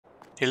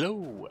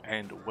Hello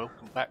and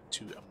welcome back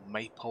to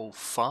Maypole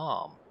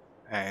Farm,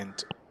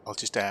 and I'll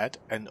just add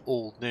an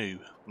all new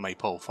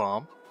Maypole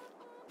Farm.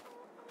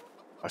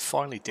 I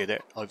finally did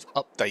it. I've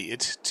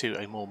updated to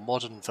a more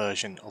modern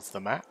version of the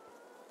map.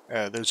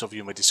 Those of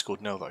you in my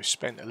Discord know that I've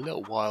spent a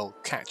little while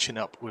catching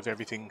up with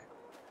everything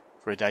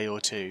for a day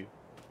or two.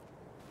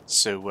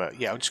 So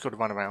yeah, I'm just going to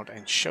run around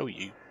and show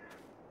you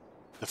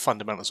the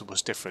fundamentals of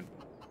what's different.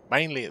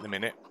 Mainly at the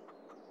minute,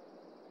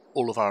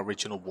 all of our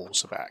original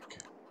walls are back.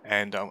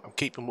 And I'm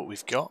keeping what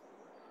we've got.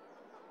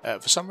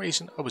 For some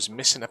reason I was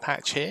missing a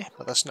patch here,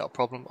 but that's not a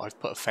problem. I've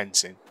put a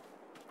fence in.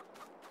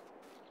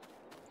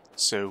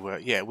 So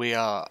yeah,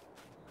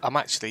 I'm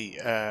actually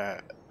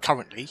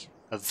currently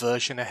a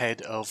version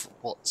ahead of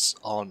what's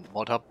on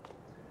ModHub.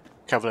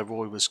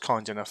 CavalierRoy was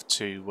kind enough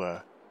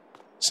to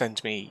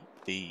send me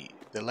the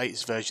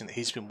latest version that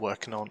he's been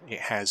working on.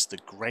 It has the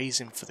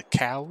grazing for the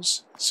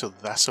cows, so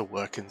that's a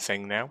working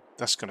thing now.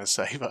 That's going to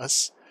save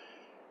us.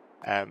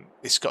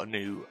 It's got a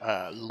new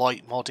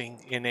light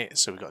modding in it,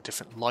 so we've got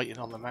different lighting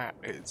on the map.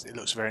 It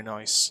looks very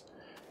nice,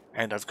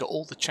 and I've got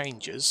all the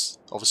changes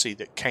obviously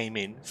that came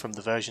in from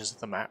the versions of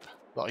the map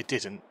that I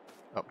didn't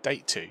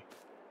update to,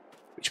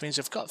 which means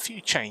I've got a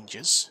few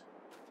changes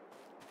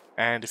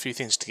and a few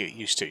things to get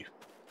used to.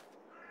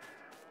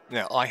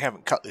 Now, I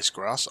haven't cut this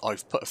grass.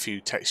 I've put a few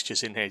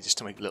textures in here just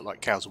to make it look like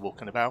cows are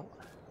walking about,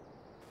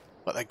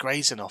 but they're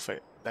grazing off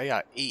it. They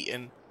are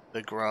eating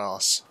the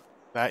grass.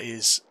 That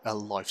is a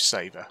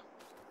lifesaver.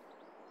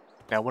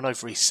 Now, when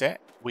I've reset,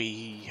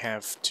 we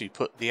have to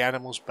put the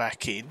animals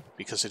back in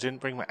because I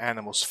didn't bring my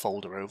animals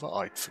folder over.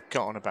 I'd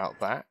forgotten about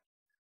that.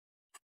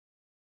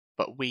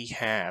 But we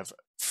have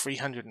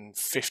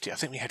 350, I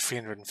think we had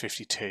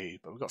 352,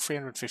 but we've got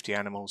 350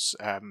 animals,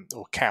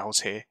 or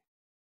cows here.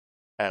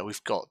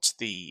 We've got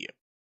the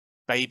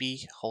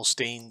baby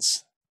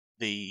Holsteins,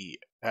 the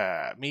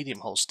medium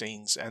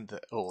Holsteins, and the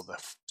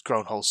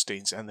grown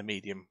Holsteins, and the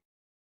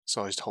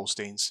medium-sized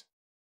Holsteins.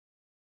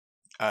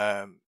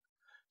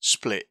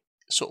 Split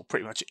sort of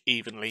pretty much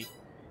evenly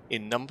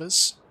in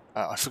numbers.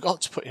 I forgot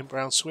to put in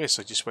brown Swiss.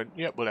 I just went,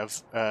 yep, we'll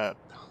have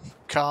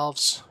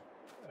calves,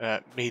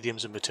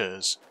 mediums, and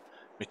matures.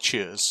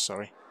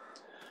 Sorry.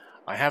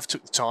 I have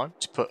took the time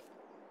to put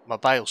my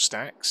bale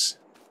stacks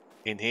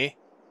in here.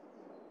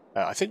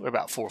 I think we're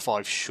about 4 or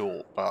 5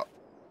 short, but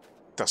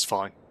that's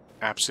fine.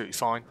 Absolutely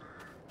fine.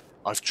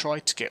 I've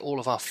tried to get all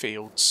of our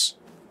fields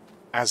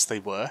as they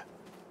were.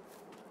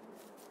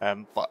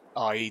 But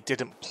I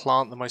didn't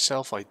plant them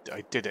myself. I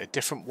did it a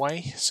different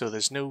way, so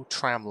there's no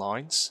tram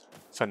lines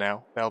for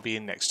now. They'll be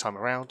in next time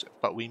around,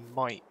 but we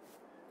might,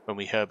 when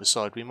we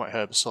herbicide,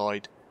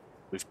 herbicide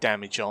with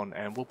damage on,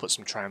 and we'll put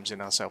some trams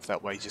in ourselves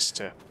that way, just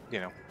to,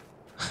 you know,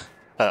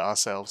 hurt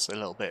ourselves a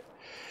little bit.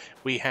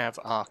 We have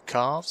our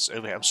calves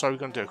over here. I'm sorry, we're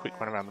going to do a quick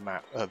run around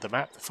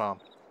the farm.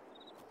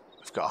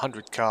 We've got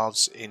 100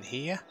 calves in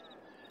here.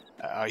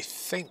 I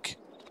think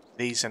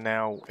these are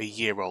now a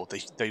year old.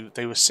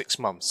 They were 6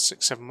 months,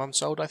 6-7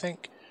 months old, I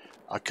think.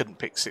 I couldn't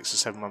pick 6 or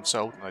 7 months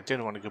old, and I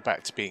didn't want to go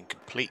back to being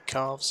complete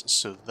calves,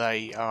 so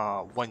they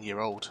are 1 year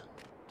old.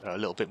 A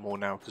little bit more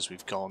now because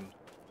we've gone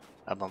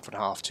a month and a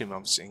half, 2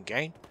 months in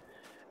game,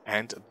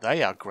 and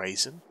they are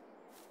grazing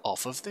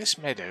off of this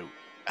meadow.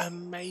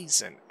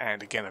 Amazing.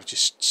 And again, I've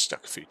just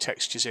stuck a few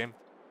textures in.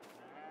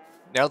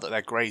 Now that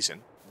they're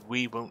grazing,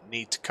 we won't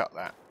need to cut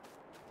that,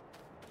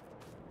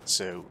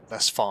 so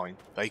that's fine.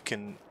 They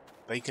can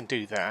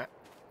do that.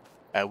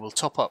 We'll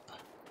top up.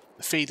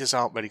 The feeders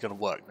aren't really going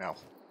to work now,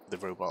 the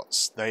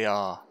robots. They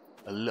are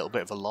a little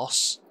bit of a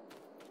loss.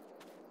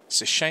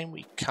 It's a shame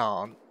we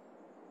can't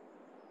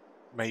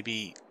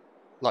maybe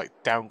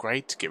like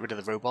downgrade to get rid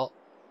of the robot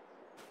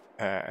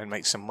and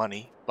make some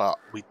money, but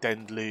we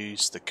then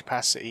lose the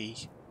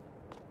capacity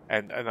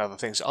and other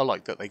things. I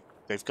like that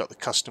they've got the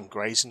custom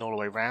grazing all the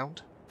way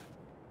around.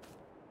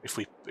 If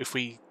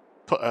we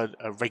put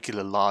a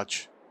regular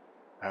large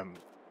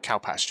cow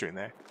pasture in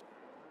there,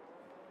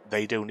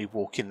 they'd only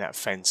walk in that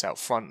fence out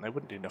front, and they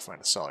wouldn't do enough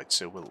around the side,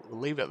 so we'll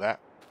leave it at that.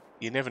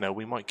 You never know,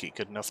 we might get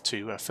good enough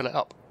to fill it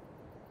up.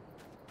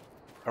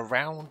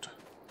 Round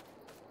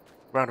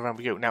and round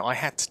we go. Now, I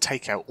had to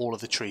take out all of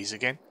the trees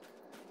again,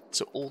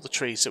 so all the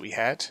trees that we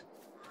had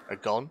are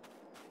gone,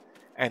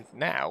 and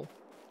now,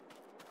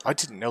 I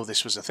didn't know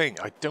this was a thing.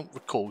 I don't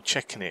recall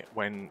checking it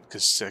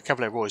because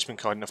CavalierRoy has been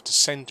kind enough to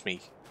send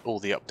me all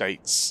the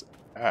updates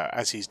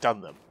as he's done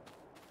them.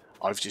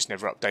 I've just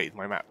never updated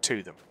my map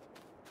to them.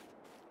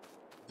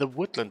 The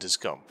woodland has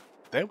gone.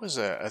 There was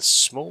a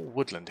small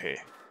woodland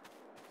here,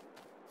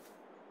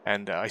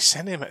 and I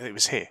sent him. It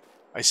was here.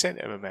 I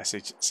sent him a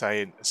message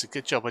saying it's a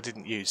good job I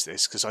didn't use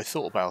this, because I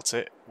thought about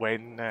it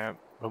when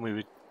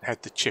we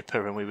had the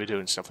chipper and we were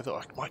doing stuff. I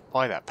thought I might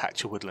buy that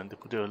patch of woodland and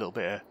we'll do a little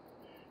bit of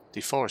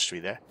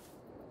deforestry there.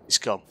 It's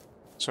gone,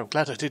 so I'm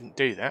glad I didn't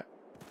do that.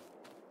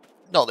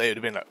 Not that it would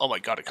have been like, oh my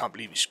god, I can't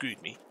believe you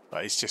screwed me.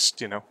 But it's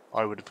just, you know,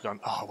 I would have gone,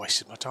 oh, I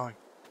wasted my time.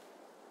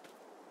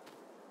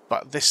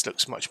 But this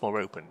looks much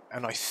more open,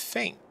 and I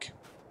think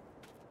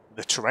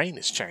the terrain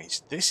has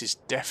changed. This is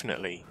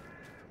definitely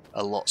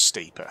a lot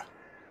steeper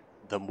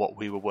than what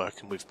we were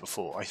working with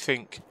before. I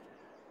think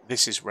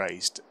this is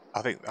raised.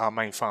 I think our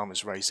main farm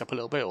is raised up a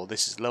little bit, or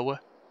this is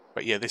lower.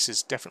 But yeah, this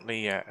is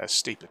definitely a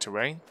steeper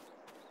terrain.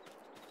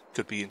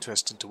 Could be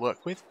interesting to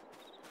work with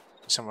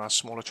some of our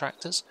smaller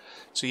tractors.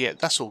 So yeah,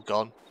 that's all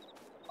gone.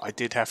 I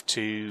did have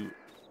to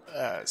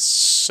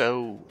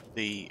sew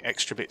the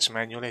extra bits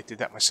manually. I did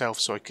that myself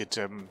so I could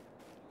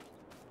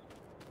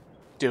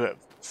do it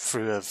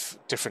through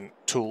different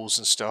tools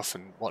and stuff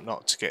and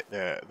whatnot to get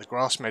the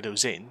grass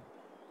meadows in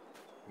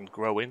and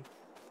growing.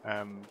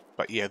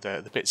 But yeah,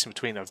 the bits in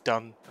between I've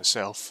done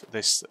myself.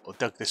 This, or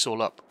dug this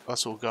all up.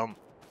 That's all gone.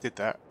 Did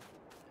that.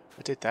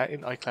 I did that,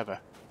 isn't I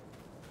clever?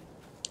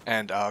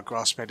 And our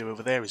grass meadow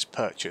over there is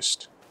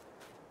purchased.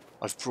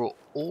 I've brought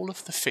all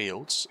of the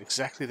fields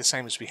exactly the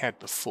same as we had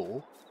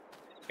before,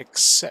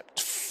 except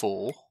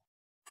for,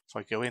 if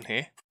I go in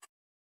here,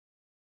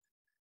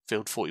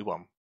 field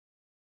 41.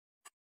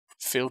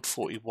 Field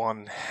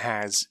 41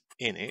 has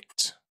in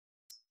it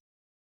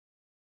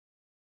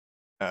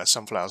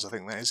sunflowers, I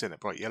think that is in it,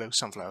 bright yellow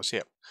sunflowers,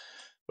 yep.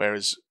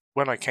 Whereas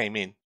when I came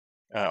in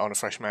on a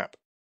fresh map,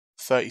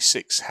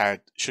 36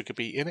 had sugar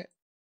beet in it.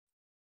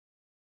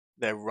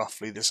 They're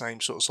roughly the same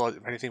sort of size.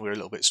 If anything, we're a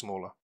little bit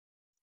smaller.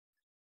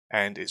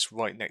 And it's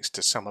right next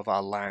to some of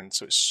our land,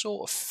 so it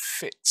sort of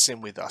fits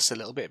in with us a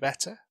little bit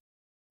better.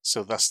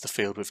 So that's the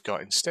field we've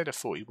got. Instead of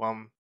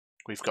 41,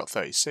 we've got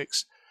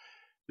 36.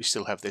 We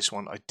still have this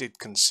one. I did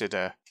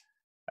consider,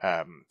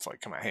 if I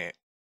come out here,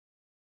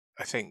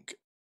 I think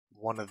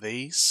one of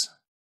these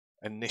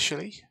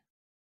initially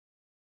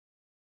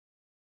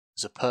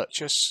as a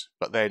purchase,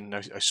 but then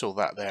I saw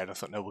that there and I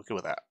thought, no, we'll go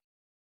with that.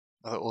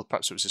 I thought, well,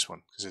 perhaps it was this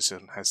one because this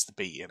one has the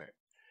beet in it.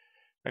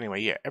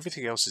 Anyway, yeah,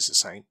 everything else is the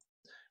same.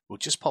 We'll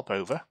just pop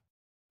over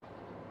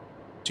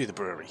to the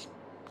brewery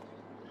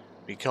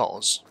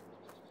because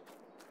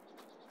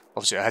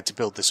obviously I had to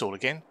build this all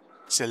again.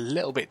 It's a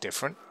little bit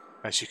different,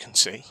 as you can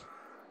see,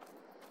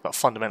 but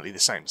fundamentally the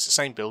same. It's the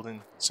same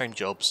building, same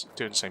jobs,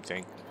 doing the same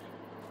thing.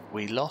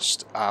 We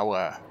lost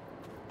our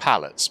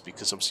pallets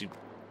because obviously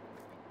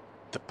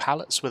the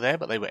pallets were there,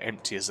 but they were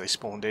empty as they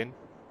spawned in.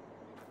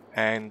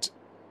 And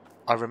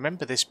I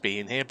remember this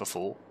being here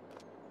before,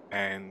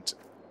 and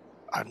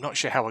I'm not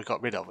sure how I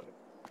got rid of it.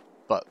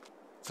 But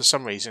for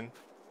some reason,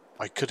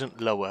 I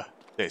couldn't lower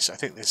this. I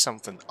think there's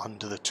something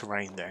under the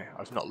terrain there.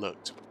 I've not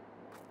looked.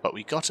 But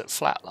we got it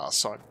flat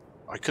last time.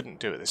 I couldn't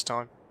do it this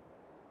time.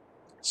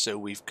 So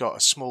we've got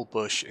a small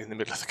bush in the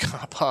middle of the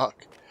car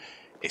park.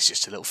 It's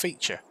just a little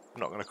feature. I'm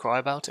not going to cry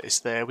about it. It's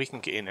there. We can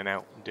get in and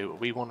out and do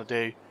what we want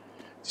to do.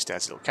 Just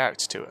adds a little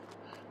character to it.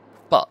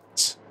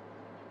 But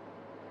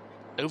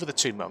over the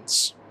 2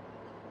 months,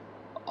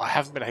 I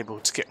haven't been able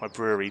to get my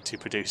brewery to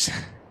produce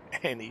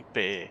any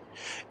beer.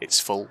 It's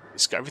full.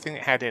 It's got everything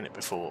it had in it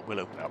before. We'll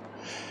open up.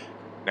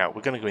 Now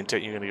we're going to go into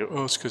it. You're going to go,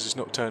 oh, it's because it's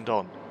not turned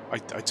on. I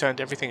turned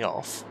everything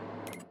off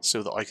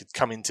so that I could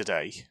come in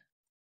today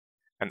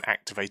and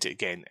activate it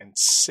again and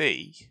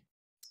see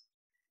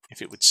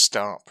if it would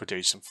start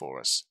producing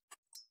for us.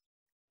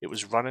 It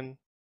was running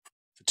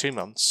for 2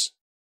 months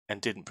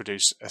and didn't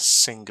produce a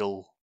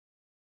single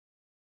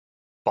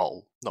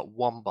bowl, not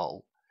one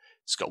bowl.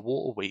 It's got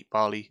water, wheat,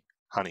 barley,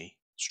 honey,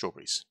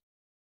 strawberries.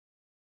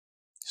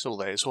 It's all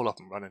there, it's all up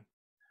and running.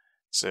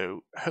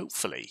 So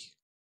hopefully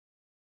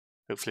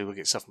we'll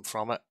get something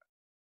from it.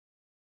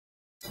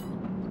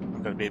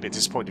 I'm going to be a bit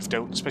disappointed if we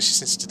don't, especially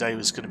since today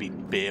was going to be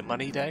beer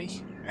money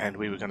day, and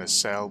we were going to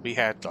sell, we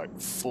had like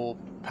 4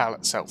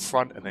 pallets out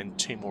front and then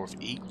 2 more of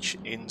each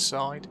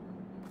inside.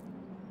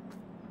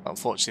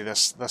 Unfortunately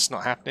that's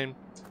not happening.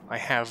 I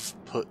have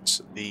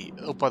put the,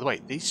 oh by the way,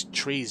 these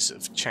trees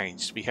have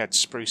changed. We had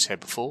spruce here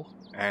before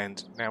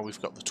and now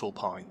we've got the tall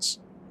pines.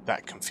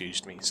 That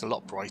confused me. It's a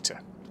lot brighter.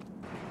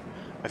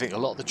 I think a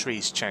lot of the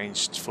trees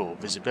changed for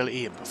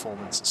visibility and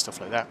performance and stuff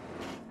like that.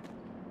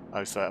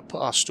 I've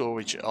put our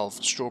storage of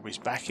strawberries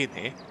back in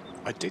here.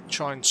 I did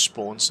try and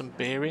spawn some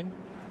beer in,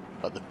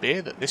 but the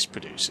beer that this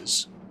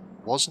produces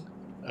wasn't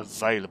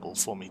available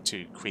for me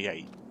to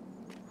create.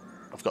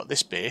 I've got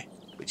this beer,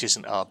 which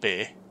isn't our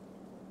beer.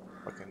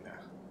 I can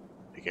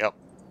pick it up.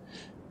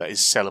 That is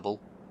sellable,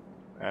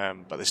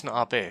 but it's not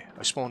our beer.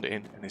 I spawned it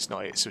in and it's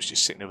not it, so it's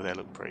just sitting over there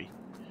looking pretty.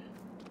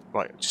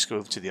 Right, I'll just go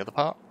over to the other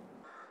part.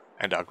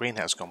 And our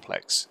greenhouse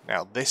complex.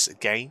 Now this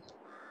again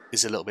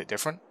is a little bit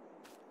different.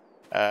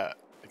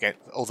 Again,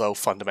 although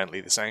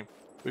fundamentally the same.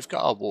 We've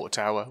got our water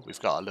tower, we've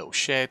got our little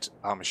shed,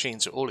 our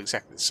machines are all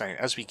exactly the same.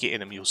 As we get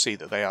in them you'll see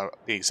that they are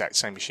the exact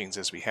same machines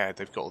as we had.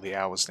 They've got all the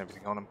hours and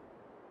everything on them.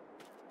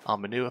 Our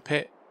manure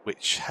pit,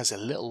 which has a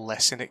little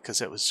less in it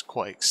because it was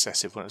quite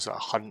excessive when it was like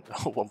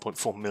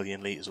 1.4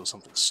 million litres or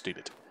something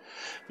stupid.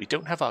 We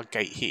don't have our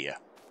gate here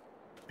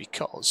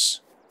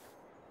because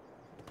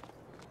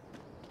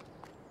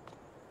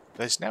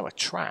there's now a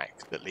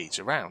track that leads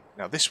around.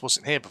 Now this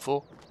wasn't here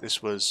before.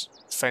 This was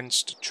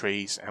fenced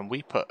trees and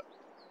we put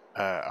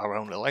our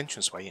own little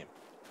entranceway in.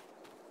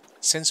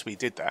 Since we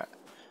did that,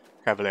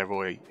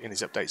 CavalierRoy in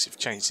his updates have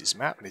changed his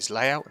map and his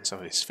layout and some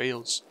of his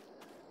fields,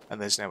 and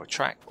there's now a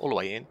track all the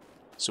way in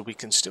So we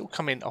can still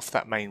come in off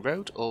that main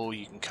road, or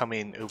you can come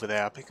in over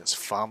there. I think it's a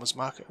farmer's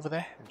market over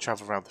there, and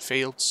travel around the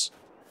fields.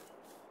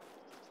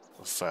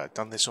 I've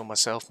done this all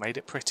myself, made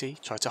it pretty,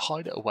 tried to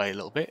hide it away a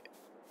little bit.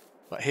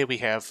 But here we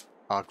have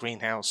our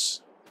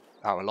greenhouse,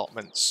 our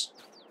allotments,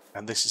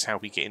 and this is how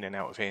we get in and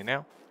out of here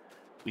now.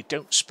 We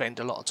don't spend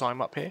a lot of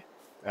time up here.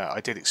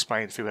 I did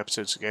explain a few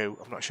episodes ago,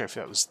 I'm not sure if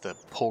that was the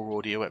poor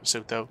audio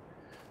episode though,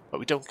 but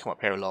we don't come up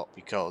here a lot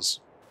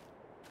because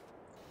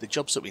the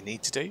jobs that we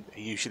need to do are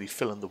usually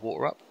filling the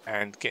water up,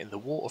 and getting the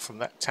water from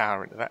that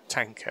tower into that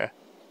tanker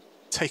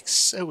takes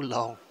so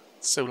long.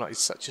 So long, it's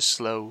such a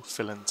slow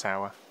filling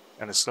tower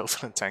and a slow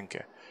filling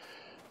tanker.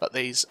 But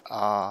these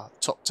are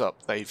topped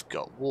up, they've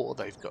got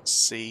water, they've got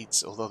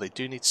seeds, although they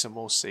do need some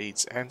more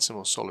seeds and some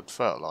more solid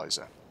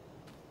fertiliser.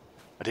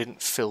 I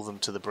didn't fill them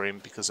to the brim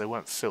because they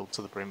weren't filled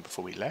to the brim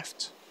before we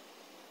left.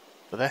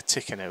 But they're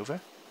ticking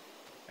over.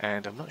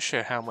 And I'm not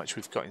sure how much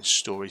we've got in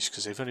storage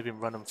because they've only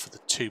been running for the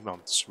 2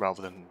 months rather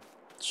than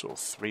sort of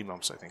 3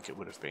 months I think it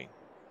would have been.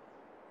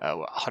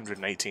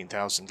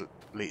 118,000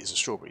 litres of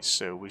strawberries,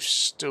 so we've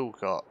still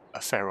got a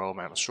fair old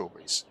amount of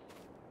strawberries.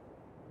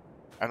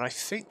 And I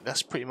think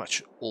that's pretty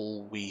much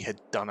all we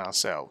had done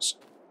ourselves.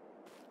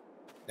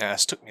 Now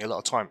this took me a lot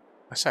of time.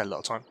 I say a lot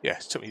of time. Yeah,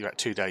 it took me about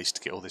 2 days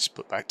to get all this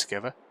put back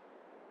together.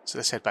 So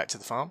let's head back to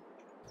the farm,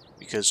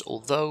 because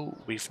although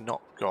we've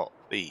not got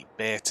the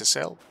bear to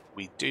sell,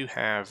 we do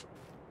have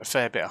a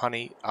fair bit of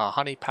honey. Our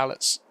honey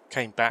pallets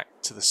came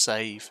back to the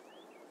save.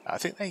 I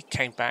think they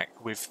came back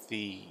with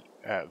the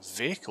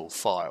vehicle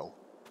file,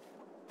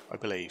 I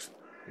believe,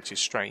 which is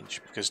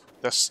strange because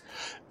this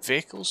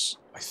vehicles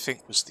I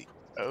think was the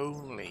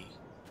only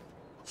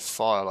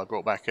file I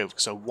brought back over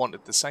because I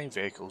wanted the same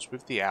vehicles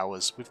with the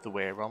hours, with the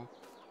wear on.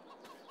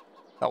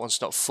 That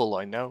one's not full,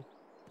 I know.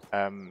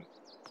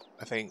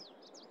 I think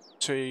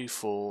 2,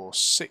 4,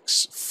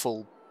 6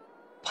 full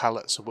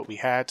pallets of what we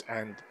had,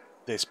 and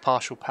this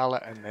partial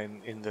pallet, and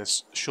then in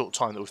this short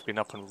time that we've been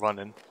up and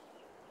running,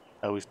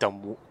 we've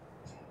done,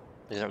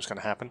 I know what's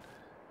going to happen,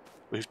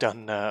 we've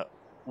done 1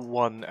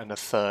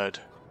 1/3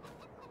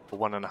 or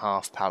 1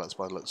 1/2 pallets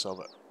by the looks of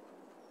it.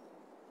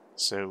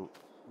 So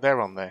they're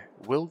on there.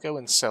 We'll go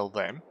and sell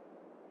them.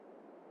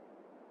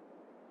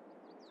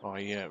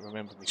 I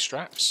remember my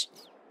straps.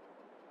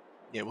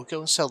 Yeah, we'll go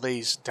and sell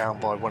these down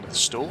by one of the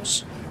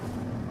stores,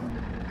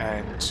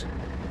 and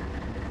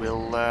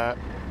we'll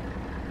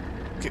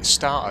get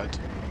started,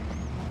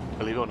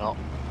 believe it or not,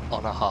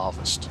 on a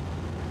harvest.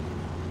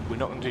 We're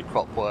not going to do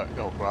crop work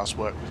or grass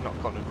work. We've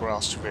not got no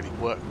grass to really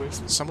work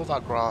with. Some of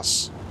our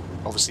grass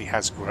obviously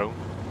has grown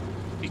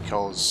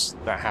because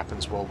that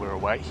happens while we're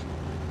away,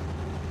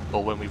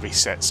 or when we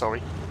reset,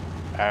 sorry.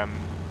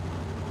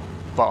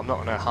 But I'm not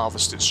going to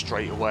harvest it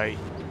straight away.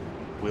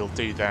 We'll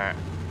do that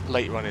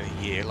later on in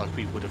the year like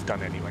we would have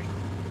done anyway.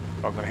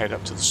 I'm going to head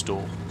up to the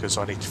store because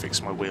I need to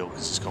fix my wheel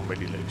because it's gone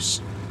really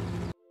loose.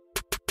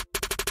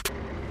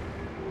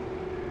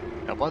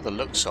 Now by the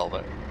looks of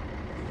it,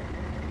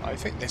 I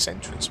think this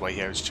entranceway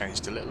here has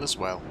changed a little as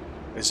well.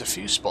 There's a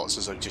few spots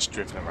as I've just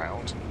driven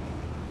around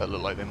that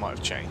look like they might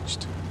have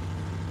changed.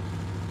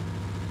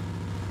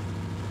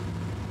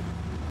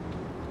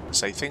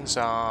 So things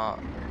are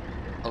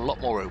a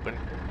lot more open.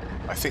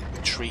 I think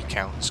the tree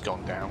count has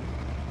gone down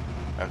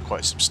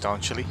quite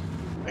substantially.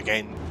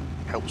 Again,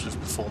 helps with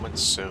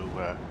performance, so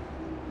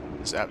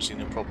there's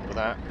absolutely no problem with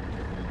that.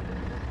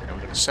 Now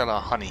we're going to sell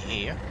our honey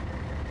here,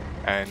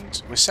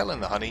 and we're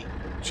selling the honey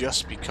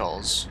just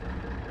because...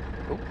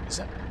 Oh, is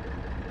that...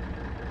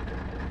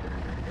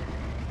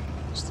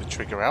 Is the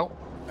trigger out?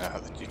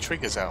 The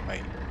trigger's out,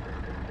 mate.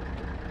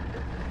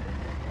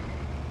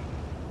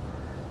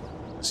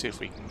 Let's see if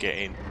we can get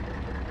in.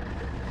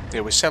 Yeah,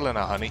 we're selling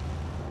our honey.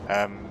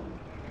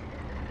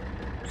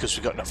 Because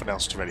we've got nothing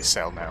else to really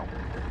sell now.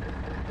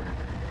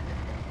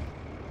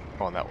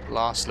 On that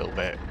last little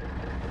bit,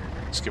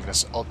 it's giving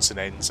us odds and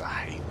ends. I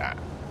hate that.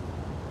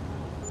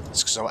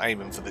 It's because I'm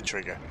aiming for the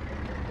trigger.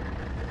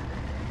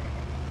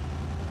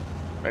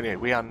 Anyway,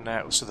 we are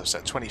now, so that's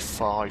at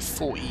 25,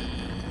 40,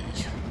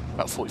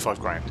 about 45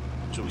 grand.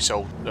 So we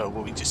sold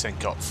what we just then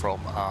got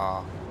from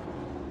our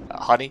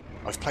honey.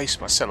 I've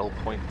placed my sell-all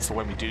point for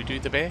when we do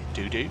the bear.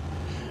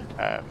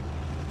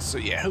 So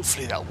yeah,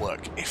 hopefully that'll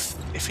work.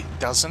 If it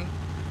doesn't,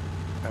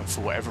 and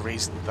for whatever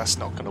reason that's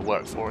not going to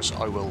work for us,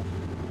 I will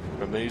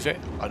remove it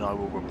and I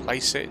will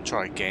replace it and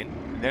try again.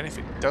 And then if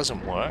it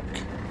doesn't work,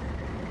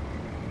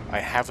 I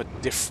have a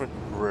different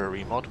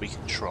brewery mod we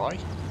can try.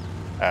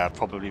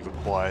 Probably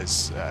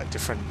requires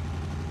different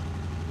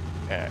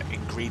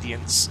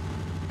ingredients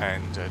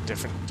and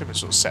different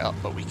sort of setup,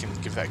 but we can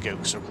give that a go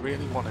because I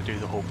really want to do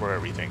the whole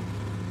brewery thing.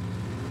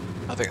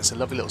 I think it's a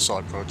lovely little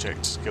side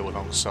project to go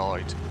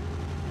alongside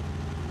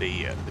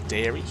the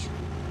dairy.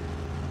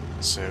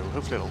 So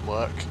hopefully it'll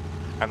work.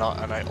 And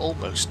I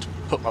almost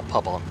put my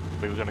pub on.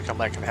 We were going to come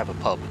back and have a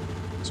pub.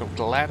 So I'm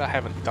glad I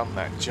haven't done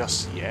that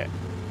just yet,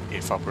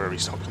 if our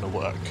brewery's not going to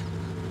work.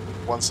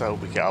 Once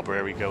we get our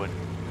brewery going,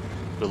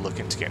 we'll look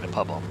into getting a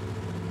pub on.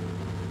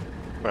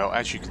 Well,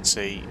 as you can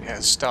see, it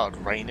has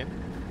started raining.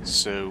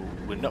 So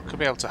we're not going to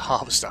be able to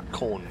harvest our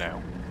corn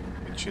now,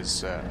 which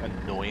is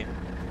annoying,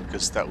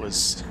 because that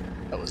was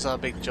our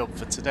big job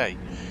for today.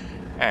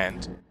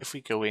 And if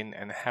we go in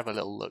and have a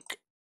little look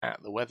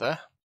at the weather,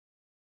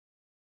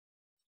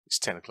 it's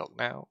 10 o'clock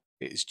now.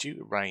 It is due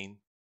to rain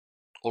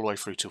all the way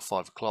through till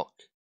 5 o'clock.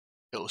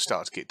 It will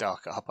start to get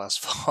dark at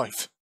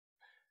 5:30,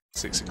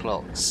 6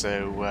 o'clock.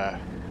 So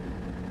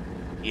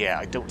yeah,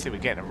 I don't think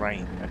we're getting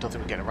rain. I don't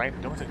think we're getting rain.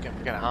 I don't think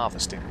we're getting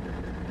harvesting.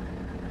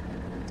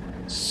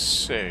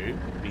 So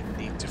we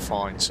need to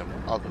find some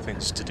other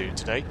things to do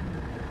today.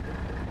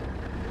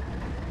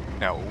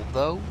 Now,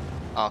 although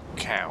our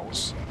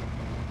cows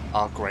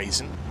are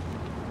grazing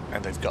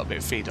and they've got a bit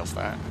of feed off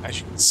that, as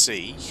you can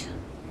see,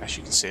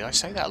 I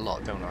say that a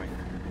lot, don't I?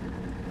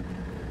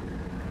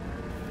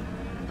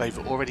 They've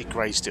already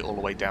grazed it all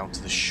the way down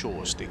to the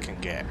shortest it can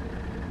get.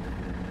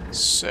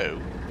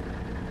 So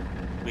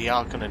we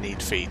are going to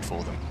need feed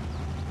for them.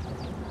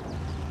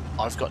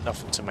 I've got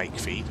nothing to make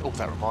feed. Oh,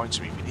 that reminds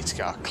me, we need to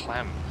get our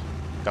clam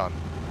done.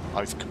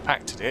 I've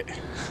compacted it.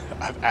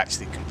 I've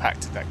actually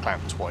compacted that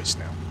clam twice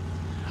now.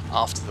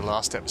 After the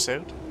last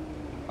episode,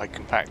 I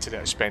compacted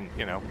it. I spent,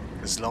 you know,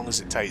 as long as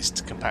it takes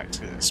to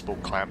compact a small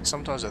clam.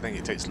 Sometimes I think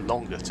it takes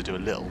longer to do a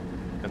little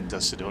than it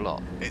does to do a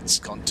lot. It's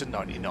gone to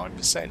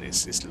 99%.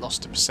 It's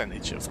lost a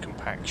percentage of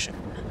compaction.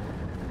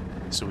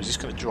 So we're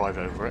just going to drive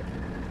over it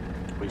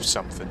with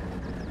something.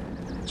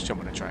 Let's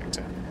jump on a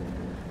tractor.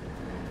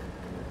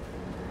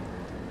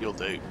 You'll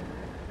do. You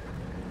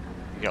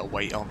got to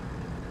wait on.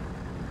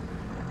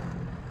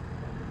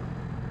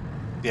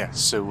 Yeah,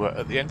 so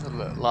at the end of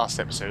the last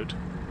episode,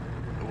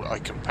 I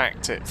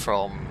compact it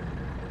from,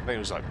 I think it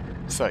was like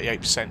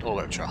 38% all the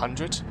way up to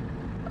 100,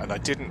 and I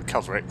didn't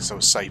cover it because I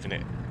was saving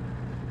it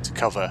to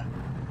cover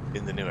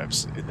in the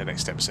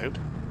next episode.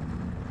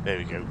 There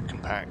we go,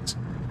 compact.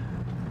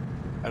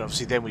 And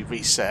obviously then we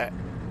reset,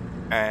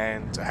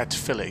 and I had to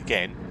fill it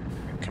again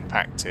and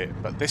compact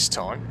it, but this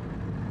time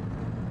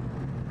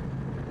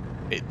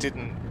it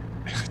didn't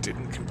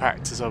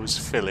compact as I was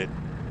filling,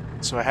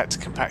 so I had to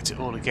compact it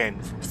all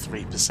again from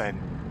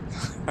 3%.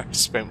 I've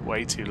spent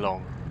way too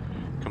long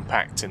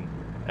compacting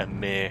a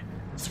mere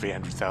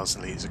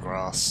 300,000 litres of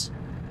grass.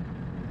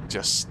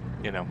 Just,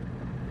 you know,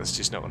 that's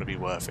just not going to be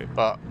worth it,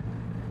 but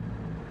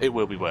it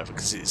will be worth it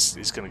because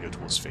it's going to go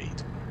towards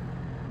feed.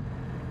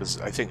 Because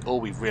I think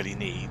all we really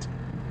need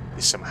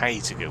is some hay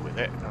to go with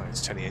it. Oh,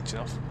 let's turn the engine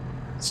off.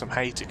 Some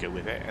hay to go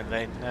with it, and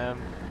then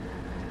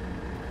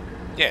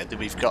yeah, then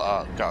we've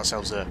got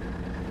ourselves a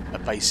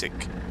basic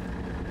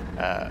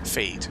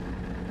feed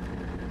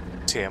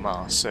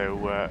TMR.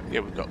 So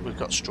yeah, we've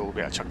got straw. We'll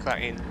be able to chuck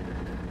that in.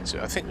 So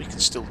I think we can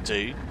still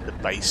do the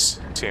base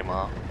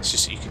TMR. It's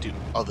just that you can do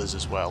others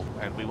as well,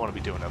 and we want to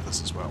be doing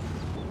others as well.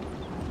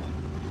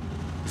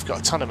 We've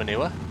got a ton of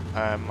manure.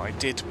 I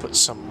did put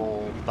some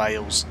more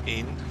bales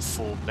in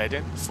for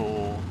bedding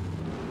for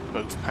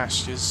both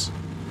pastures.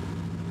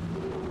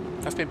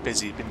 I've been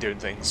busy, been doing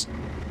things.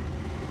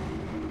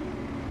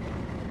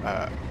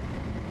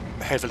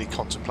 Heavily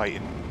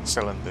contemplating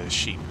selling the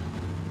sheep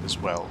as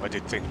well. I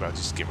did think about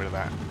just getting rid of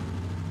that.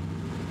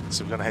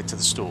 So we're going to head to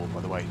the store,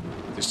 by the way.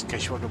 Just in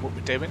case you wonder what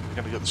we're doing, we're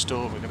going to go to the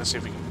store and we're going to see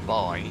if we can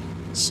buy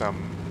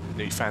some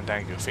new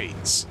Fandango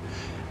feeds.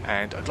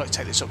 And I'd like to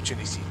take this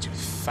opportunity to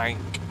thank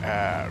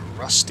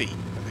Rusty.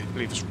 I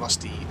believe it's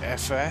Rusty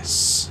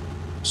FS.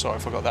 Sorry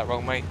if I got that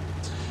wrong, mate.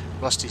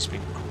 Rusty's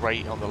been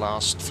great on the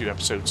last few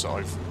episodes that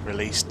I've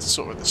released,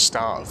 sort of at the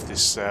start of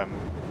this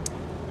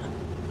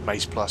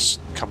Maze Plus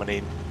coming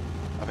in.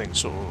 I think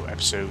sort of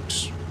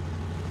episodes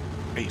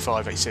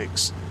 85,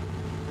 86.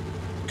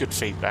 Good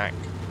feedback,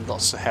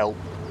 lots of help,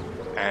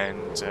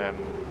 and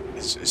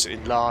it's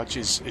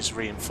enlarges, is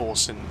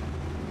reinforcing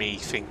me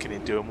thinking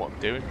and doing what I'm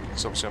doing.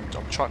 Because obviously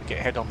I'm trying to get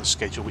ahead on the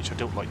schedule, which I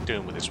don't like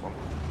doing with this one.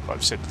 But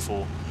I've said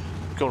before,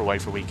 I'm going away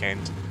for a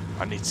weekend.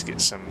 I need to get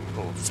some,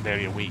 or for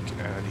nearly a week,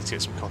 I need to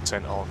get some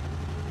content on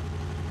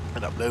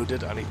and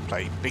uploaded. I need to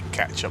play big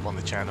catch up on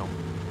the channel,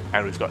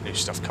 and we've got new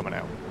stuff coming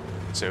out.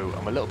 So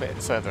I'm a little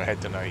bit further ahead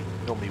than I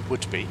normally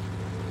would be,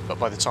 but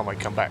by the time I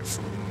come back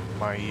from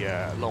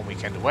my long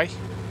weekend away,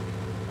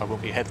 I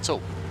won't be ahead at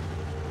all.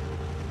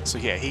 So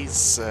yeah,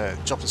 he's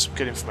dropping some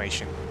good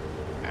information,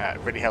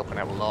 really helping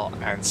out a lot,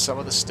 and some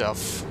of the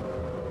stuff,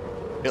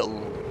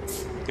 it'll,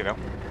 you know,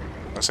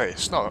 I say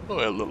it's not, oh,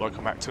 it'll look like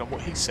I'm acting on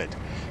what he said.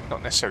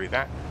 Not necessarily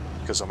that,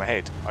 because I'm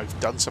ahead. I've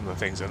done some of the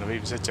things, and I've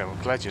even said to him,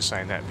 I'm glad you're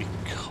saying that,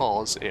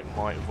 because it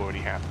might have already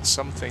happened.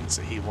 Some things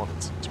that he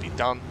wanted to be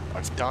done,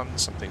 I've done.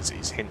 Some things that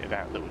he's hinted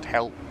at that would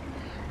help,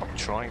 I'm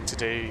trying to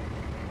do.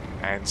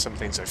 And some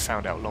things I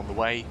found out along the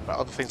way, but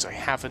other things I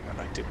haven't and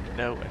I didn't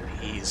know, and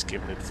he has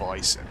given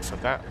advice, and for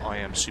that I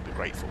am super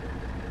grateful.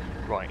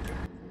 Right,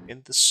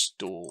 in the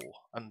store,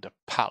 under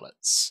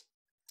pallets.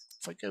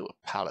 If I go to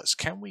pallets,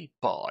 can we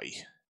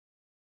buy?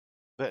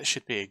 That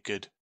should be a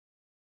good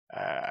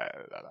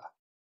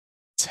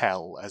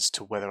tell as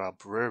to whether our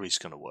brewery's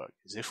going to work.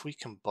 Is if we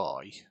can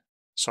buy.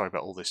 Sorry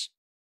about all this.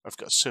 I've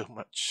got so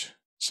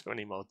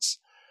many mods.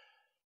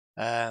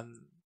 They're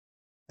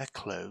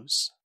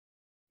closed.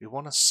 We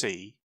want to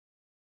see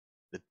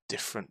the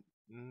different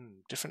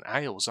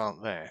aisles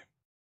aren't there.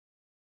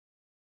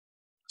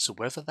 So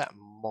whether that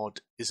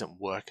mod isn't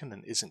working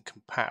and isn't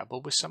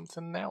compatible with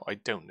something now, I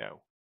don't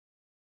know.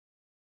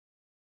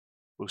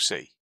 We'll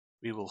see.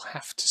 We will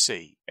have to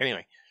see.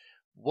 Anyway,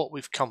 what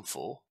we've come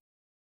for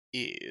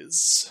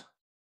is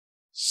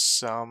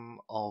some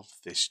of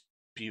this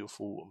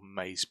beautiful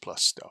Maize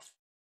Plus stuff.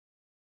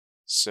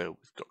 So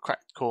we've got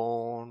cracked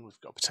corn, we've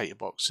got potato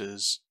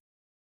boxes,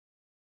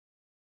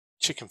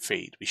 chicken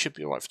feed. We should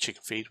be alright for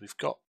chicken feed. We've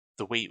got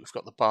the wheat, we've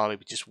got the barley,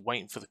 we're just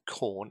waiting for the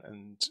corn,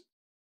 and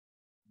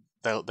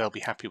they'll be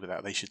happy with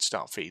that. They should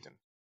start feeding.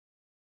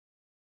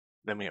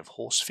 Then we have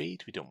horse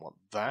feed. We don't want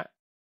that.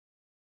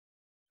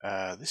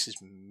 This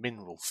is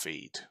mineral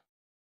feed.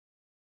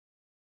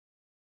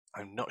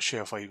 I'm not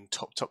sure if I even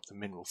topped up the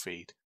mineral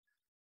feed,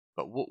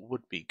 but what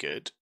would be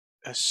good?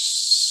 A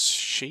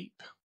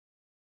sheep,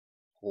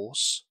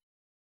 horse.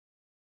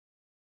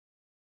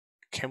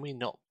 Can we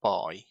not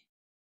buy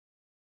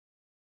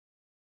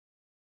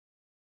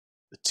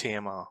the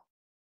TMR?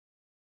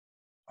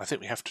 I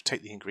think we have to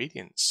take the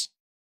ingredients.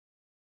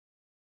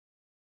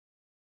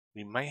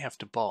 We may have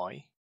to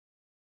buy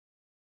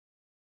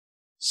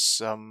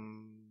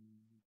some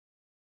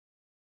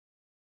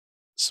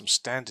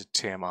standard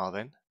TMR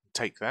then.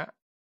 Take that.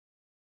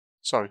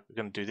 Sorry, we're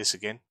going to do this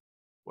again.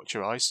 Watch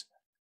your eyes.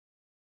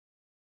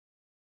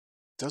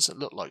 Doesn't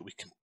look like we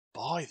can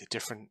buy the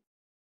different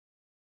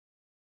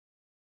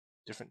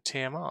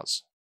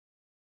TMRs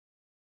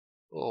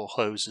or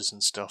hoses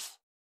and stuff.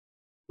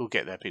 We'll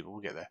get there, people.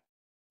 We'll get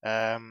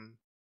there.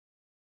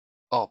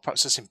 Oh,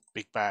 perhaps that's in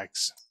big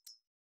bags.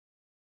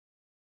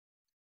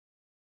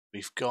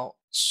 We've got.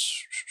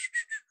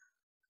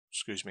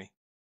 Excuse me.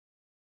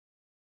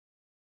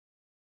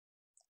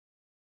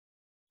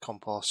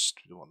 Compost,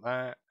 we don't want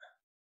that.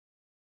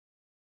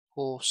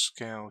 Horse,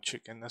 cow,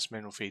 chicken, that's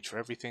mineral feed for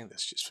everything.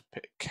 That's just for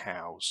pit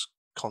cows.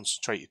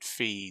 Concentrated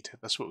feed,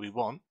 that's what we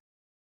want.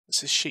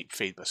 This is sheep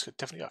feed, but it's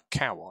definitely got a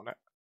cow on it.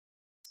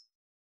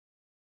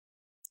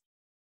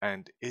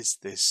 And is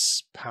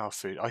this power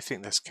food? I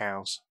think there's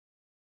cows.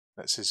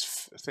 That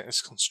says, I think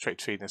there's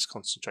concentrated feed, and there's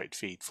concentrated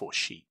feed for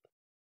sheep.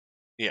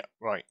 Yeah,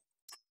 right.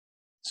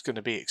 It's going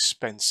to be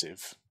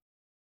expensive.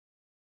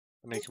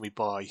 How many can we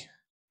buy?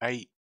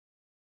 8.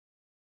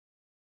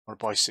 I want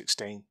to buy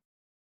 16.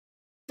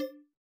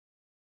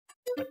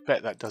 I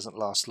bet that doesn't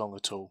last long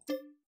at all.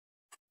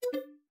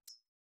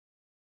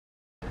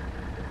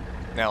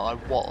 Now I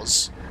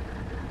was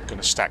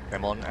going to stack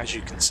them on, as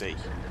you can see,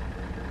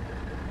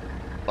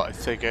 but I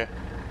figure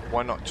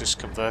why not just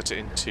convert it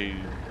into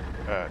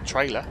a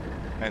trailer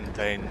and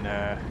then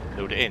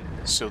load it in.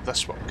 So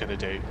that's what I'm going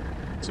to do.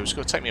 So it's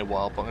going to take me a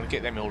while, but I'm going to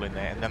get them all in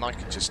there, and then I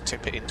can just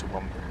tip it into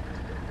one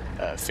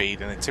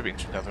feed and then tip it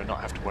into another and not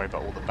have to worry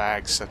about all the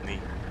bags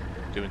suddenly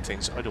doing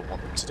things I don't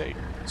want them to do.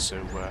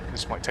 So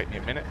this might take me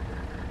a minute.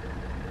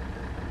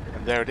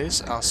 And there it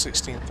is, our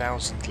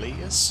 16,000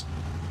 litres.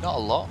 Not a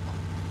lot,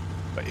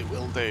 but it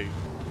will do.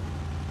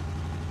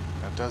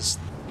 Now do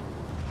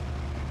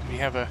we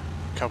have a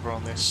cover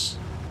on this?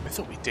 I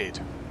thought we did.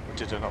 Or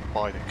did I not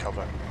buy the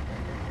cover?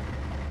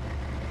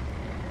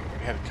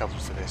 We had a cover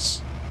for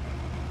this.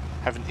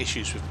 Having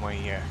issues with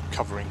my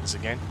coverings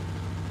again.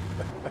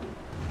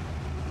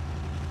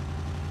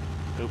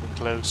 Open,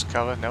 close,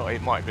 cover. No,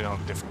 it might have been on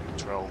a different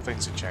control.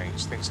 Things have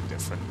changed. Things are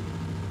different.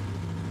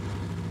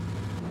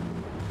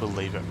 We'll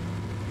leave it.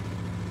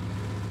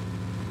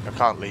 I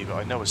can't leave it.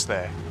 I know it's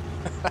there.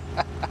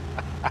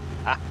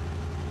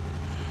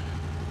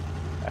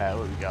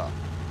 What we got?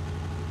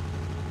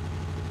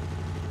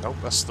 Nope,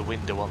 that's the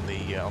window on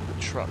the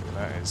truck.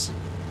 That is.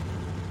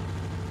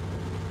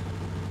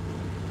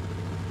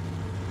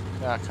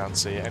 I can't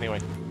see it. Anyway,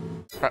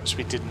 perhaps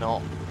we did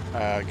not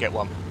get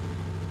one.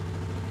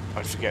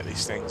 I forget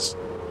these things.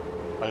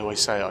 I always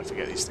say I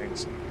forget these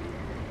things.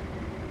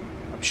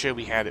 I'm sure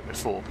we had it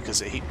before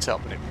because it heaped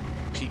up and it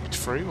peeped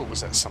through, or was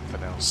that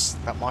something else?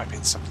 That might have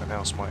been something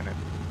else, mightn't it?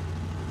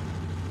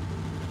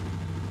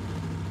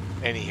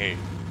 Anywho,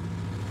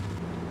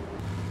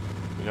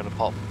 we're going to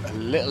pop a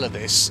little of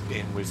this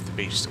in with the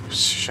beef stock. It's a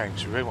shame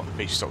because we really want the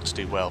beef stock to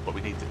do well, but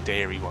we need the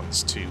dairy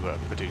ones to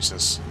produce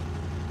us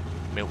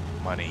milk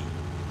money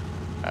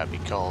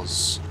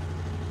because,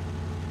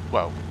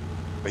 well,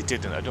 they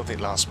didn't. I don't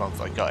think last month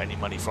I got any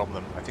money from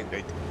them. I think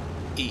they'd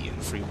eaten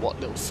through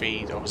what little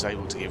feed I was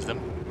able to give them,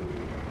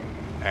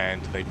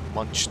 and they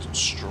munched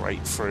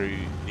straight through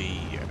the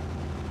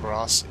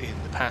grass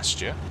in the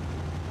pasture.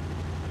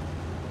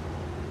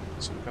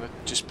 So we're going to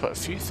just put a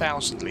few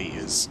thousand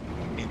litres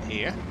in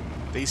here.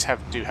 These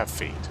do have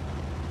feed,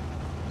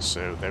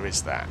 so there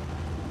is that,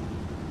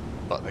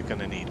 but they're going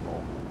to need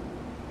more,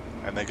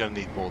 and they're going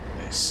to need more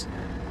than this.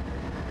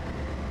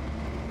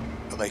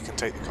 But they can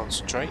take the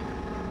concentrate.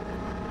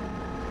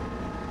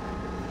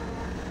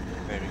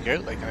 There we go,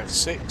 they can have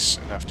 6,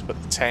 and I have to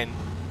put the 10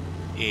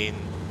 in.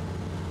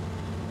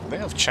 They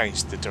have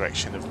changed the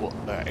direction of what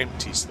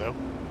empties though,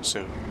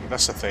 so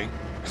that's a thing.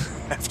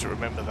 I have to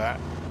remember that.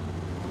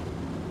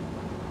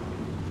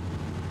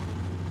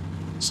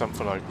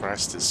 Something I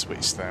pressed has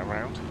switched that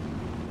around.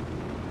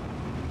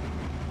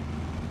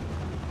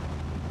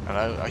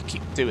 And I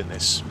keep doing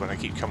this when I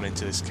keep coming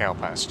into this cow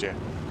pasture.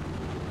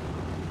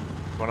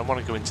 When I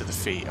want to go into the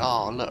feed...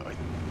 Oh, look,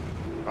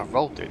 I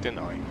rolled it, didn't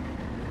I?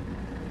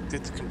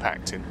 Did the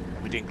compacting,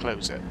 and we didn't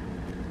close it.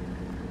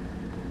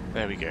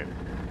 There we go.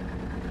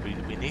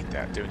 We need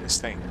that doing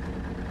this thing.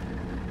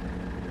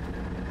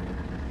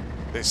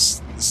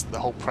 This the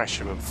whole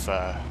pressure of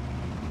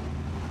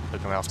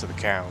looking after the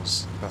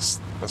cows. That's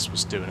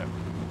what's doing it.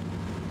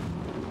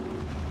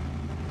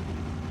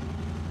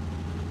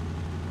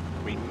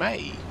 We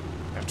may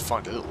have to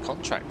find a little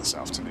contract this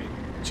afternoon,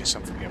 which is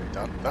something we haven't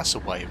done. That's a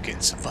way of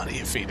getting some money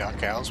to feed our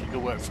cows. We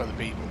can work for other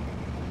people,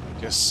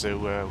 just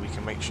so we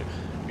can make sure.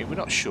 I mean, we're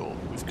not sure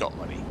we've got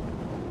money,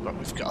 but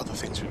we've got other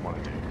things we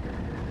want to do.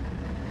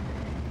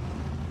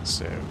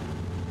 So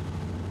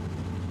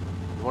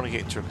we want to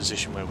get into a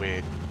position where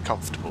we're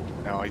comfortable.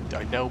 Now,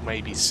 I know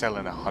maybe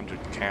selling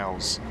 100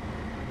 cows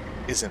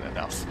isn't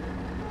enough.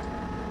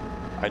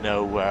 I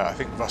know. I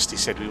think Rusty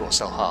said we want to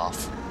sell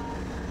half.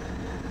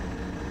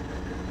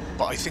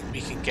 But I think we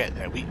can get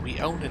there. We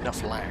own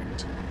enough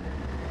land.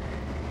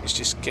 It's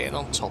just getting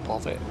on top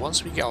of it.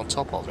 Once we get on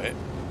top of it,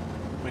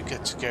 we're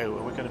good to go.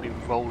 And we're going to be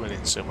rolling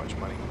in so much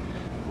money.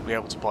 We'll be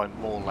able to buy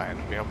more land.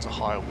 We'll be able to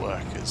hire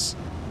workers.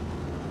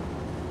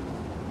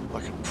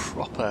 Like a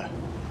proper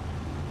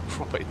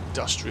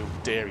industrial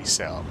dairy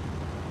setup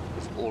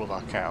with all of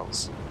our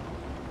cows.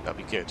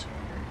 That'd be good.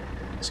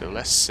 So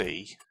let's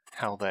see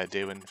how they're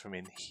doing from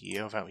in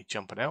here without me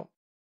jumping out.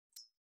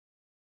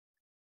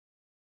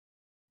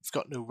 We've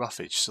got no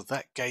roughage, so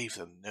that gave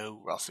them no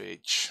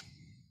roughage.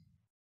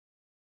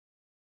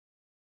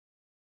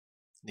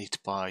 Need to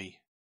buy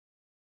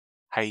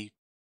hay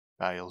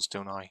bales,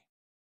 don't I?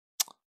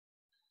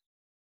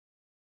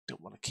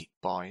 Don't want to keep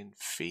buying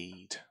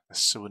feed.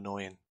 That's so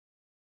annoying.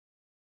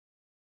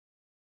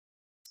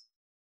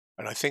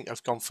 And I think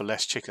I've gone for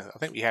less chickens. I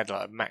think we had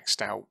like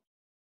maxed out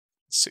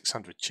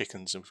 600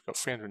 chickens, and we've got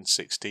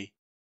 360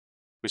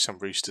 with some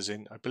roosters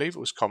in. I believe it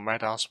was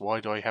Comrade asked, why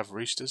do I have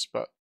roosters?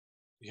 But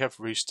you have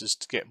roosters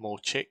to get more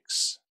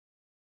chicks.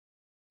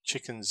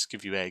 Chickens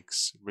give you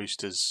eggs,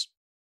 roosters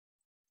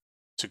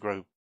to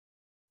grow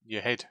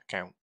your head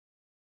count.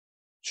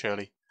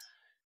 Surely.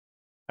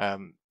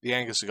 The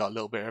Angus have got a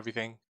little bit of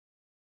everything,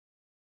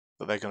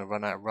 but they're going to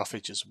run out of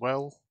roughage as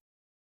well.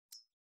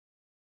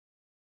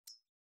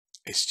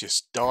 It's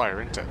just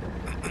dire, isn't it?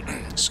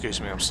 Excuse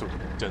me, I'm still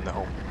doing the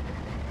whole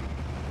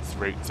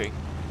throat thing.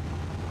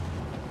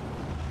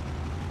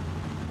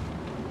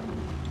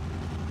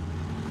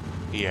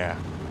 Yeah.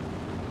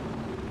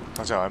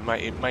 I don't know,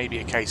 it may be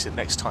a case of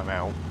next time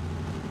out,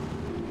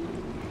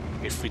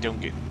 if we don't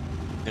get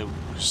no,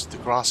 the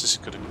grass is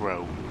going to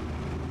grow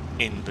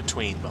in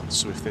between months.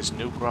 So if there's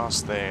no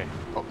grass there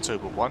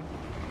October 1,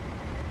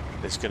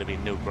 there's going to be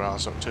no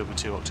grass October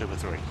 2, October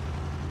 3.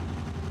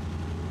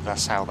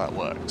 That's how that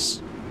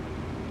works.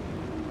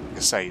 Like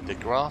I say, the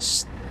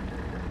grass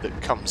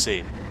that comes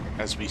in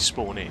as we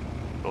spawn in,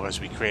 or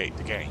as we create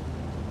the game,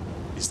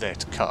 is there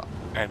to cut,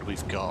 and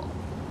we've got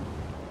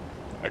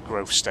a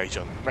growth stage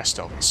on the rest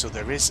of it. So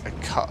there is a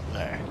cut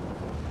there.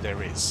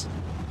 There is.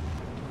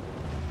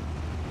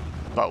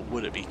 But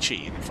would it be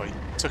cheating if I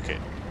took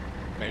it?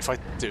 Now, if I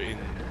do it in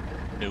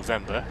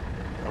November,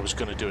 I was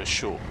going to do a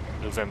short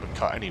November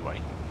cut anyway.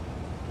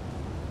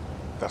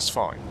 That's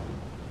fine.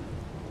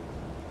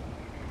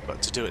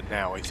 But to do it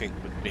now, I think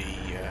would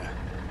be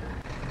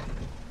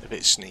a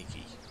bit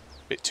sneaky.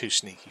 A bit too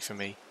sneaky for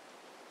me.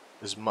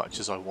 As much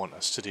as I want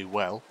us to do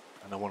well,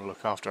 and I want to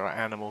look after our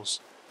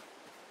animals,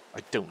 I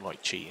don't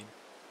like cheating.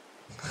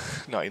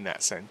 Not in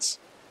that sense.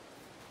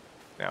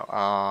 Now,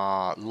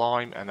 our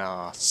lime and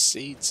our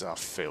seeds are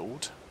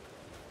filled.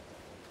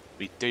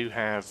 We do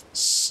have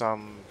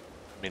some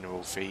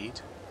mineral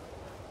feed.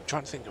 I'm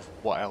trying to think of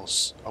what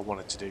else I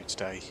wanted to do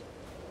today.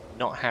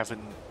 Not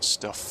having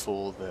stuff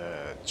for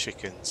the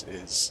chickens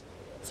is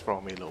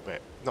throwing me a little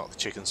bit. Not the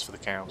chickens, for the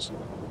cows.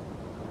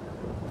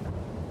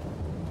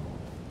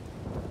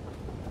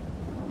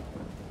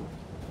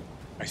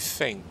 I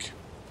think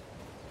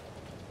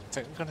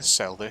I'm going to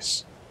sell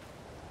this.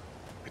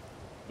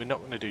 We're not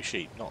going to do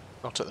sheep, not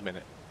at the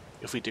minute.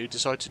 If we do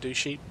decide to do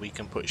sheep, we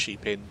can put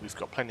sheep in. We've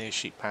got plenty of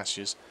sheep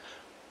pastures.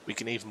 We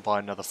can even buy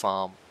another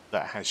farm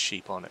that has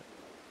sheep on it.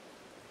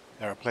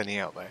 There are plenty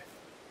out there.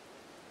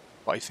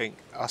 But I think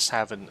us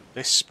having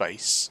this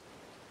space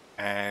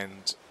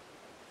and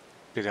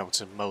being able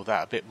to mow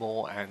that a bit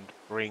more and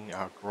bring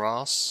our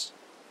grass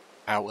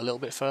out a little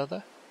bit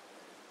further,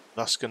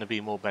 that's going to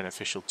be more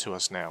beneficial to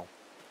us now.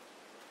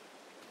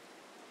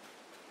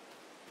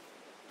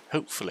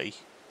 Hopefully,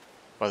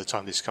 by the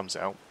time this comes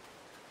out,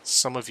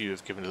 some of you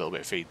have given a little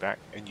bit of feedback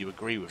and you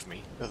agree with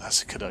me that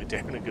that's a good idea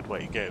and a good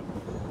way to go.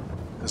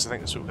 Because I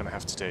think that's what we're going to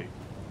have to do.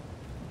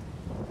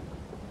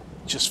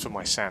 Just for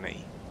my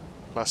sanity.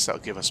 Plus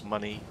that'll give us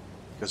money,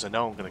 because I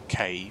know I'm going to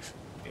cave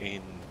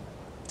in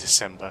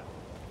December.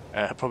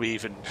 Probably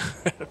even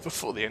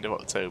before the end of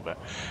October.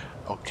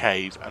 I'll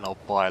cave and I'll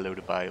buy a load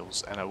of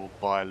bales and I will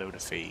buy a load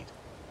of feed.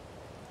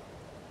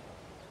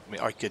 I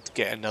mean, I could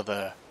get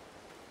another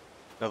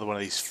one of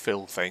these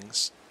fill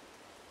things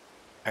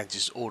and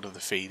just order the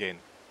feed in.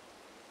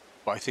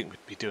 But I think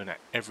we'd be doing that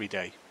every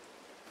day.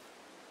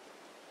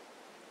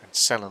 And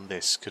selling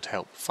this could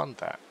help fund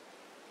that.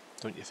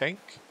 Don't you think?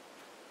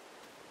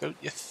 Don't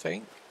you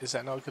think? Is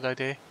that not a good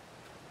idea?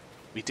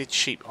 We did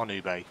sheep on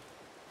eBay.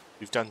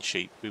 We've done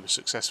sheep. We were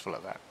successful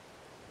at that.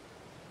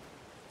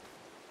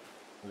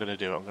 I'm going to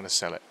do it. I'm going to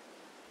sell it.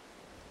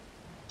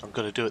 I'm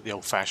going to do it the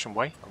old-fashioned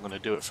way. I'm going to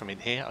do it from in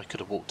here. I could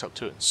have walked up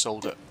to it and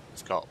sold it.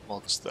 We've got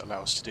mods that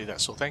allow us to do that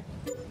sort of thing.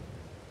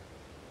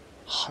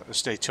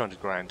 Let's do 200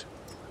 grand.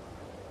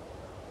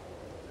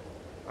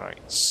 Right,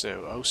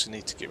 so I also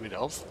need to get rid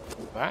of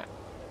that.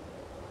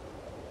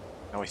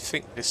 Now I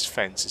think this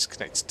fence is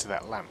connected to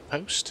that lamp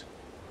post.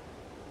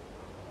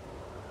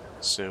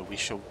 So we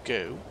shall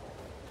go.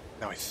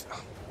 Now I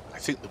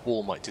think the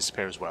wall might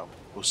disappear as well.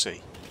 We'll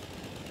see.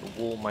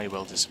 The wall may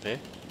well disappear.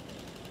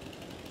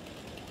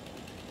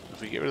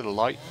 If we get rid of the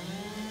light,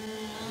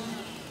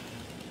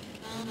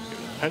 get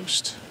rid of the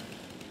post,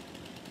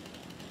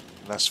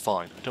 and that's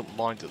fine. I don't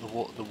mind that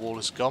the wall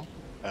is gone.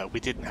 We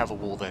didn't have a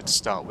wall there to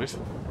start with,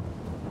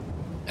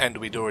 and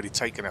we'd already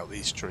taken out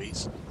these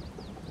trees.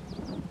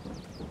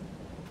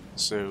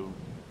 So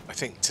I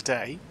think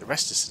today, the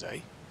rest of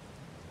today,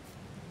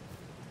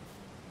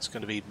 it's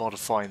going to be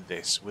modifying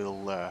this.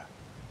 We'll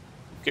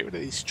get rid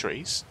of these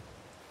trees.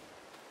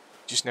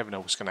 You just never know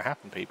what's going to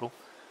happen, people.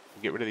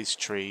 We'll get rid of these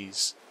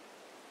trees.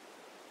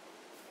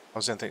 I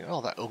was then thinking,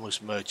 oh, that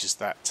almost merges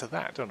that to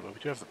that, don't we? We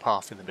do have the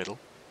path in the middle.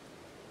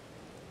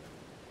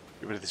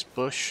 Get rid of this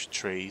bush,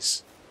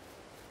 trees.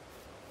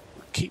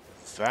 We'll keep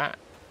that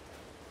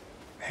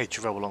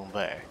hedgerow along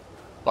there,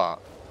 but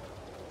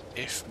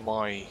if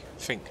my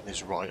thinking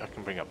is right, I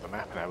can bring up the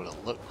map and have a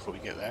little look before we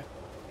get there.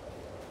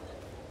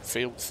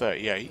 Field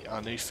 38,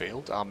 our new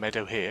field, our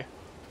meadow here.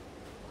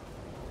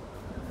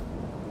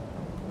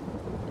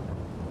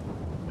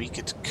 We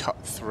could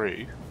cut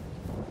through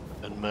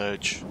and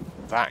merge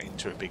that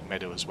into a big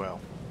meadow as well.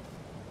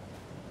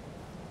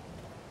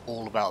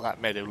 All about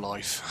that meadow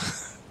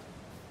life.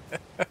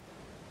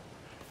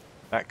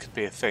 That could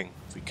be a thing.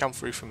 If we come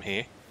through from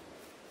here,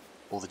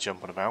 all the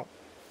jumping about,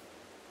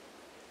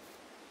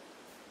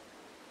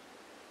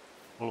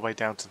 all the way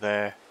down to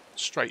there,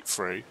 straight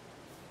through.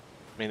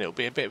 I mean, it'll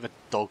be a bit of a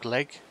dog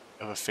leg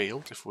of a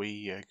field. If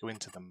we go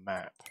into the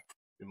map,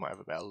 we might have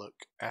a better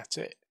look at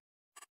it.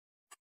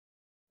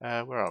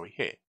 Where are we?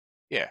 Here.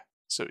 Yeah.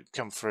 So it'd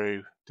come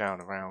through,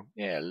 down, around.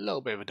 Yeah, a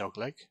little bit of a dog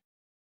leg.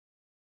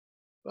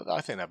 But I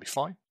think that'd be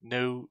fine.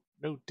 No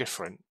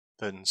different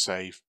than,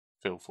 say,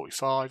 field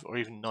 45 or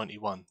even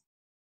 91.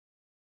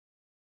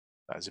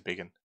 That is a big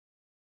one.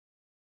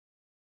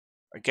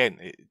 Again,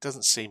 it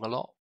doesn't seem a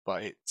lot,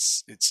 but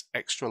it's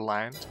extra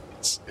land.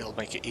 It'll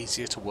make it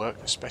easier to work,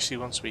 especially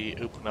once we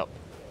open up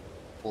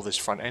all this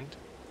front end.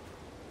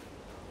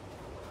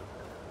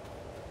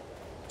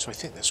 So I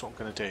think that's what I'm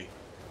going to do.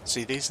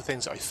 See, these are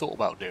things that I thought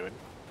about doing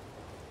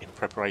in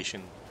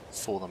preparation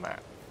for the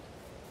map.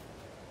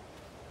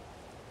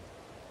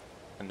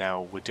 And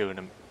now we're doing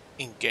them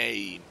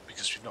in-game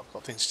because we've not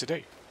got things to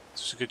do.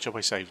 So it's a good job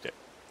I saved it.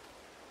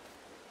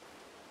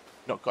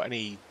 Not got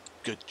any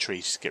good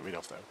trees to get rid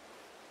of though.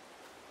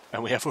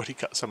 And we have already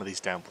cut some of these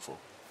down before.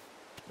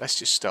 Let's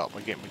just start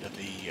by getting rid of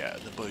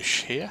the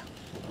bush here.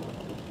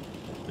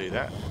 Do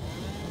that.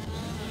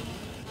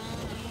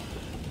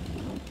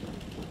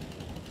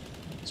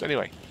 So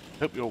anyway,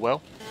 hope you're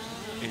well,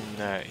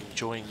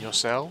 enjoying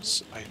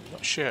yourselves. I'm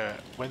not sure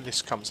when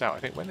this comes out. I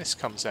think when this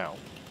comes out,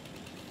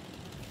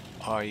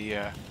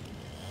 I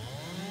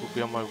will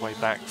be on my way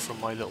back from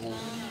my little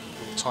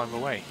time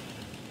away.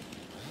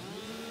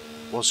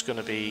 Was going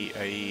to be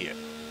a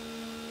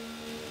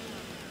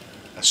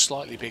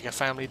slightly bigger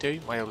family do.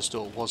 My eldest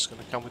daughter was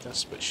going to come with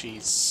us, but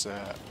she's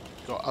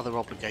got other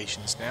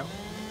obligations now,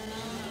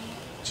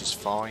 which is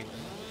fine.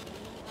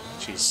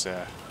 She's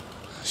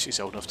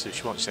old enough to,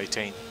 she wants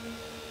 18,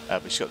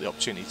 but she's got the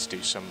opportunity to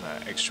do some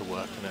extra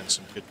work and earn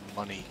some good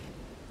money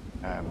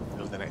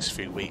over the next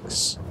few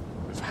weeks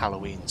with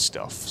Halloween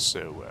stuff,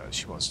 so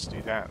she wants to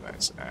do that.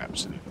 That's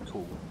absolutely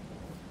cool.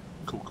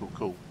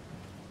 Cool.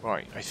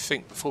 Right, I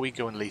think before we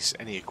go and lease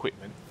any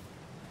equipment,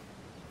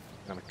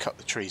 I'm going to cut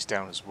the trees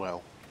down as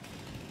well.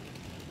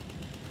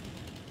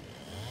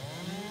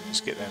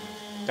 Just get them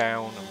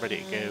down and ready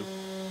to go,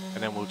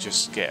 and then we'll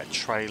just get a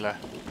trailer.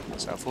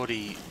 So I've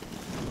already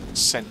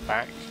sent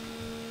back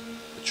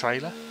the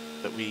trailer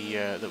that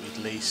we'd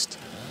leased,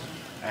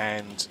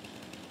 and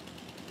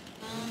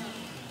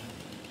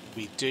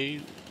we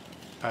do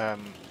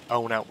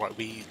own outright.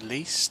 We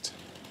leased,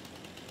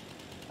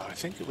 I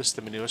think it was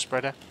the manure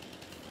spreader,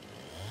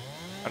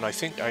 and I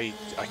think I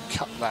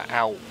cut that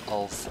out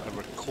of a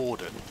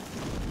recorded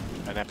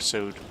an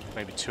episode,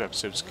 maybe 2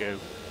 episodes ago,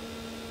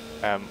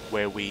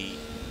 where we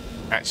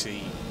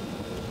actually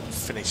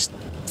finished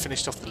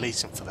off the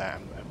leasing for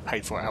that and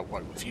paid for it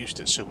outright. We've used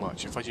it so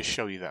much. If I just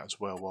show you that as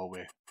well while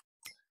we're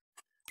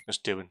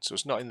just doing, so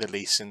it's not in the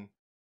leasing.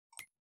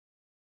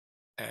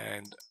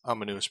 And our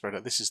manure spreader,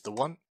 this is the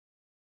one.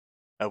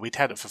 We'd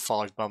had it for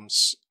 5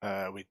 months.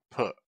 We'd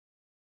put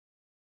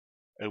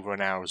over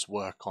an hour's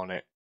work on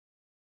it.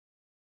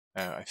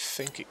 I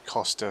think it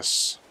cost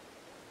us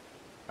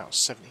about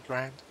 70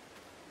 grand.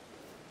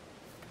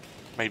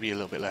 Maybe a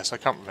little bit less, I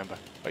can't remember.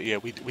 But yeah,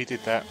 we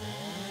did that.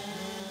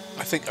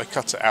 I think I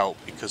cut it out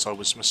because I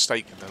was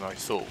mistaken and I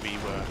thought we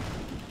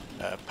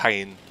were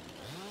paying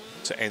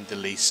to end the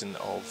leasing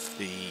of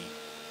the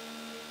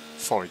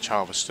forage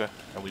harvester,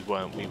 and we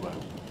weren't. We were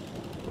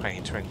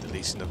paying to end the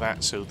leasing of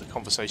that, so the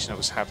conversation I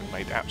was having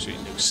made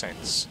absolutely no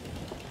sense.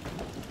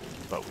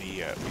 But we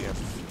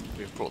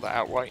have brought that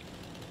outright,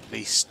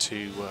 lease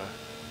to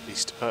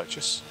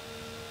purchase.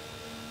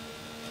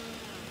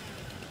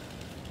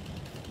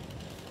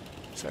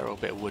 Fair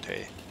old bit of wood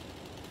here.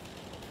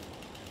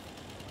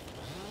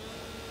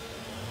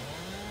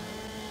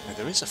 Now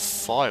there is a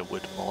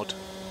firewood mod,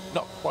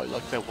 not quite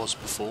like there was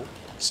before.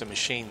 It's a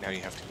machine now,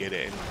 you have to get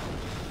it in.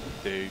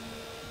 Do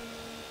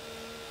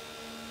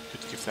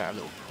could give that a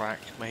little crack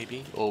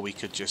maybe, or we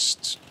could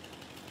just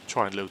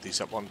try and load these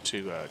up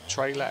onto a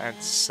trailer and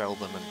sell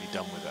them and be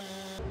done with it.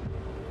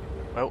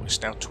 Well,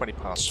 it's now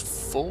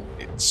 4:20.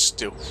 It's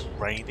still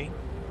raining.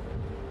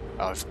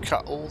 I've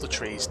cut all the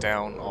trees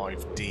down,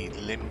 I've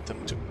de-limbed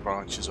them, took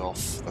branches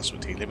off, that's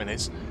what de-limbing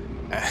is,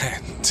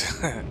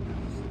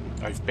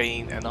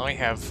 and I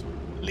have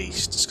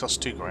leased, it's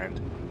cost 2 grand,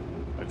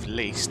 I've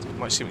leased, it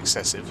might seem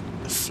excessive,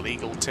 the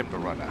Flegel timber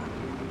runner,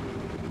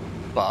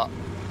 but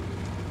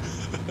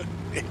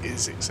it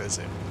is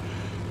excessive,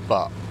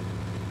 but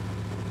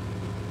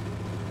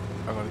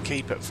I'm going to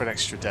keep it for an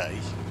extra day,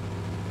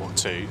 or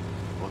two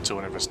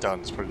whenever it's done.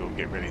 It's probably going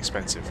to get really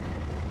expensive.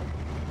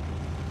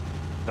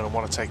 And I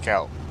want to take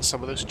out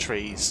some of those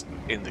trees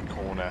in the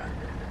corner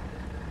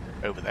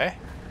over there.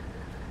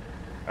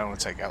 I want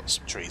to take out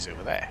some trees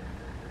over there.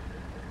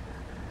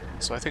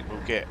 So I think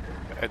we'll get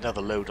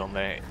another load on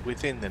there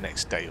within the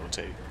next day or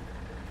two.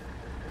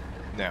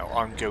 Now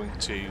I'm going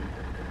to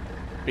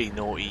be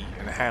naughty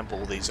and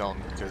handball these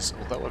on, because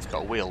although I've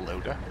got a wheel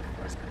loader,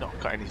 I've not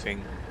got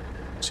anything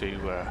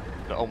to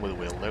put on with a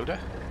wheel loader.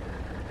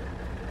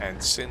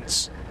 And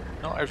since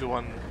not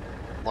everyone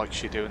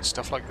likes you doing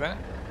stuff like that,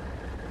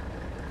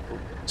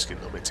 let's get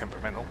a little bit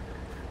temperamental.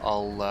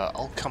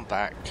 I'll come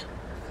back,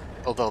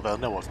 although they'll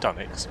know I've done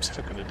it because I'm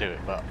still going to do it.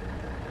 But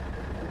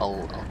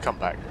I'll come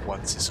back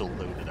once it's all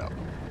loaded up.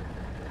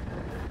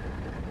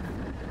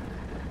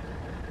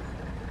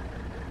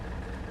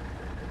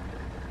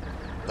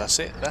 That's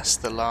it. That's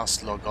the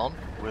last log on.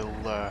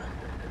 We'll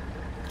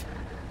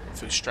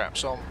put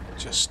straps on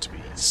just to be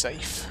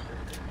safe.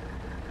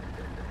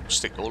 We'll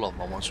stick all of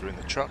them on once we're in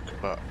the truck,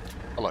 but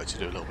I like to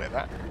do a little bit of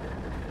that.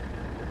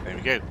 There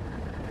we go.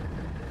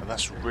 And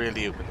that's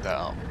really opened that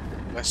up.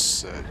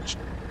 Let's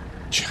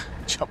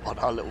jump on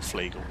our little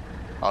Flegel.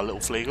 Our little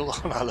Flegel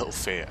on our little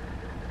Fiat.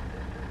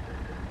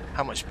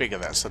 How much bigger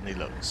that suddenly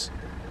looks.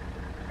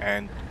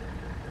 And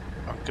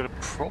I'm going to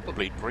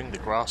probably bring the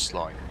grass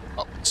line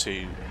up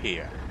to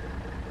here.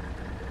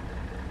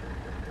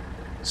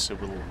 So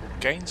we'll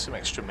gain some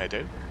extra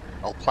meadow.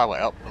 I'll plough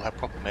it up, we'll have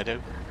proper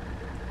meadow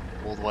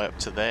all the way up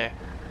to there.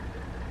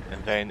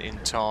 And then in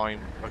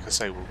time, like I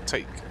say, we'll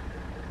take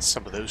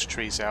some of those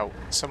trees out,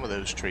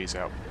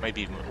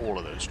 maybe even all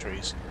of those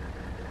trees,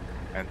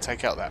 and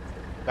take out that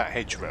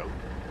hedgerow,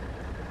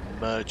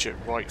 merge it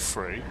right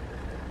through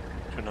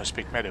to a nice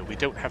big meadow. We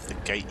don't have the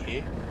gate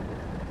here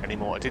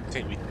anymore. I didn't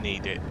think we'd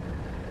need it,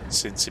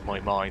 since in my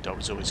mind I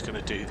was always going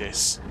to do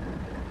this.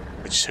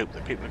 I just hope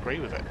that people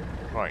agree with it.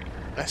 Right,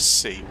 let's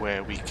see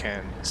where we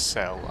can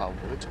sell our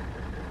wood.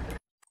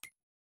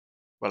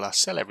 Well, our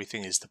sell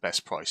everything is the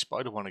best price, but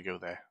I don't want to go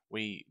there.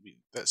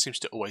 That seems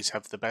to always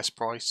have the best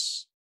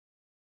price.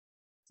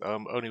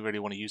 Only really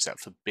want to use that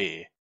for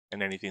beer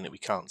and anything that we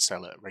can't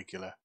sell at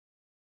regular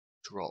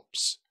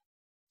drops.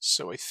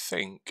 So I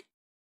think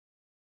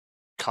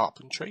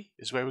carpentry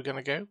is where we're going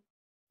to go.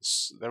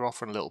 They're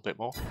offering a little bit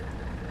more.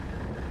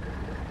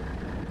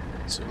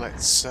 So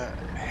let's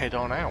head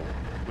on out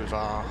with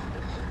our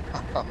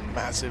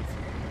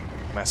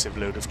massive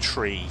load of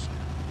tree.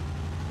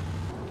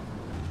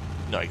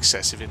 Not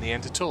excessive in the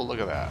end at all. Look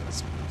at that.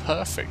 It's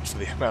perfect for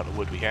the amount of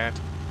wood we had.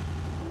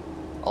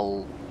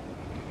 I'll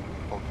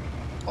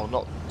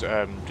not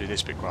do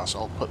this bit grass.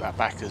 I'll put that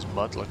back as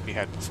mud like we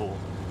had before.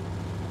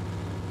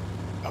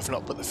 I've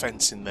not put the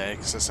fence in there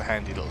because that's a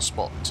handy little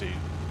spot to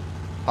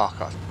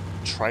park our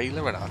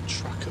trailer and our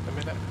truck at the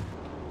minute.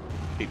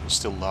 People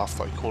still laugh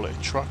that I call it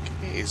a truck.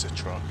 It is a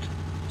truck.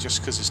 Just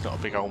because it's not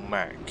a big old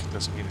Mac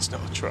doesn't mean it's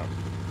not a truck.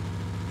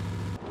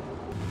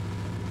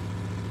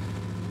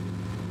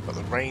 But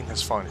the rain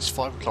has finally, it's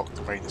 5 o'clock,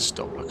 the rain has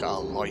stopped. Look at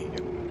our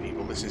lighting,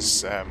 people. This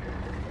is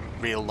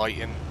real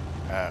lighting.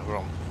 We're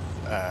on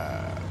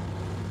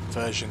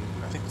version,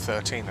 I think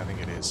 13, I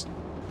think it is.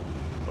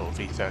 Or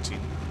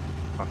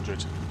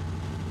V1300.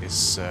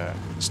 It's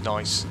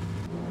nice.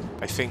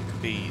 I think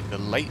the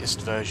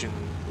latest version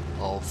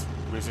of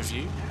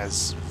Riverview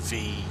has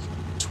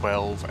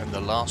V12, and the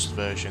last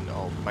version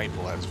of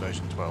Maypole has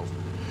version 12,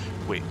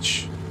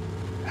 which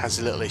has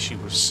a little issue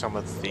with some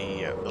of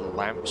the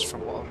lamps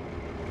from what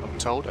I'm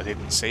told. I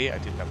didn't see it, I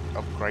didn't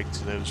upgrade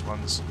to those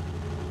ones.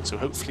 So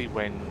hopefully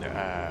when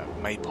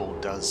Maypole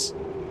does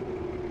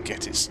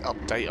get its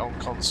update on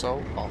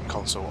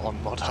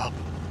ModHub,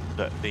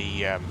 that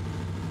the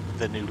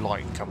new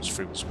lighting comes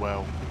through as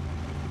well.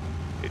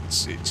 It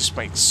just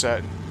makes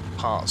certain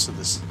parts of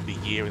the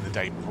year and the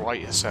day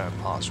brighter, certain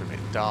parts are a bit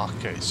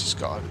darker. It's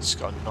got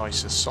a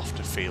nicer,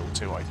 softer feel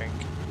to it, I think.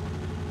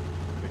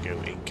 I'm gonna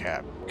go in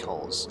cab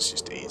because it's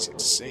just easy to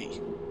see.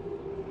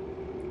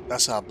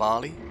 That's our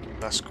barley.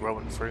 That's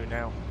growing through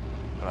now,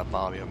 and our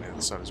barley on the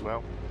other side as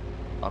well.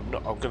 I'm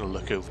going to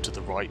look over to the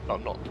right, but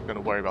I'm not going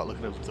to worry about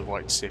looking over to the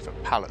right to see if a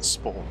pallet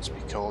spawns,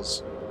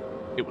 because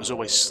it was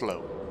always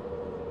slow.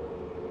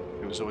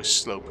 It was always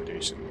slow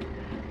producing,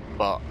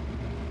 but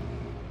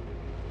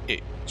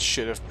it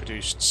should have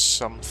produced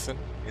something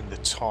in the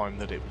time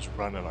that it was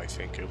running, I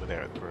think, over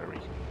there at the brewery.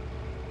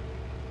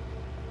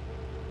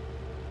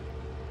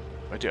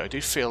 I do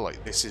feel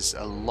like this is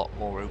a lot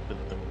more open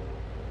than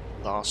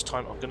last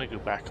time. I'm going to go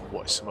back and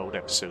watch some old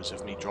episodes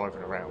of me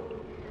driving around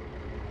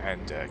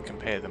and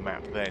compare the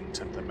map then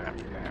to the map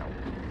now.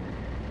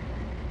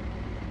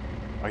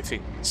 I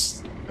think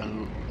it's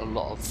a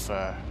lot of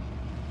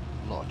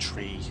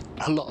tree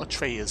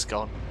has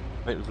gone.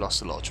 I think we've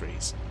lost a lot of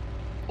trees,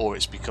 or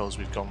it's because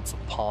we've gone for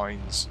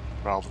pines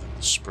rather than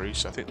the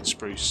spruce. I think the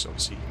spruce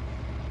obviously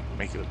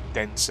make it look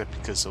denser,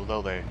 because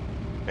although they're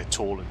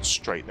tall and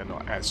straight, they're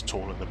not as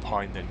tall, and the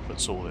pine then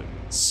puts all of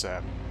this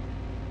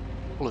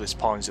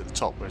pines at the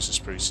top, whereas the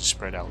spruce is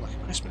spread out like a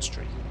Christmas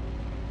tree.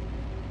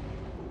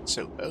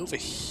 So over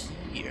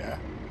here,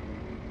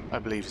 I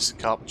believe it's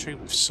the carpentry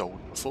we've sold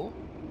before.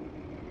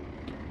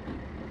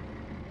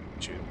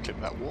 Should we clip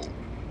that wall?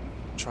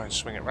 Try and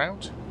swing it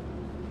round.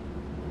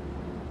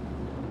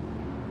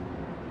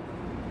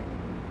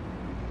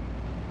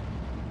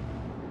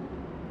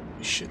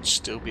 We should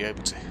still be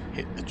able to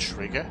hit the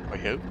trigger, I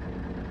hope.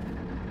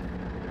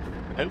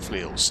 And hopefully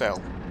it'll sell.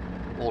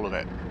 All of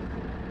it.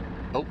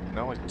 Oh,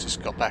 no, I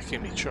just got back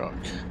in my truck.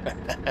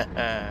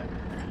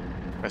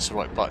 Press the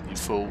right button, you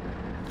fool.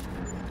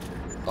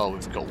 Oh,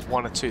 we've got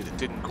one or two that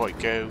didn't quite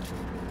go.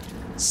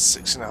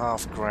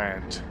 6.5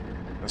 grand.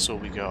 That's all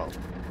we got.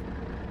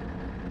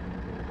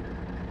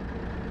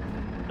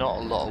 Not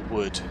a lot of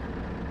wood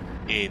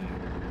in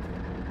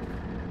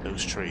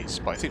those trees,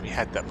 but I think we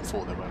had that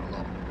before. There weren't a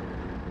lot.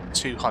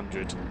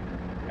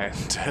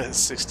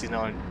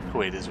 269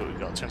 quid is what we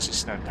got.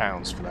 269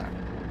 pounds for that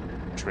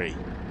tree.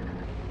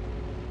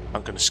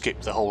 I'm going to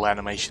skip the whole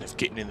animation of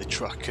getting in the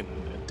truck and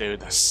doing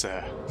this.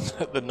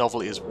 The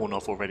novelty is worn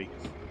off already.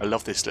 I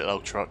love this little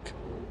old truck,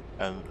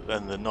 and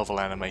the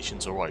novel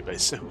animation's alright, but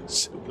it's so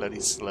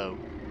bloody slow.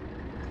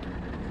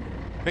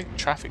 I think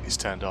traffic is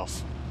turned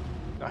off.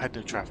 I had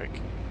no traffic.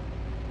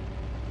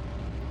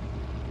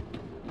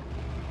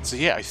 So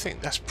yeah, I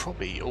think that's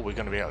probably all we're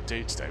going to be able to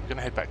do today. We're going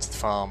to head back to the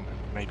farm and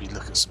maybe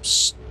look at some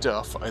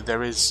stuff.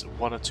 There is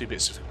one or two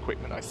bits of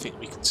equipment I think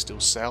we can still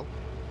sell.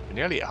 We're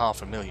nearly at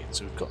 500,000,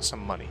 so we've got some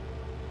money,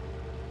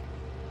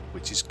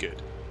 which is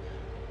good.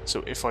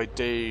 So if I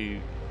do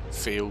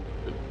feel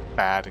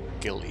bad and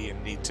guilty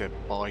and need to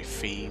buy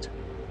feed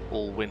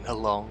all winter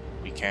long,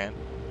 we can.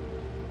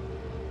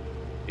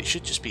 It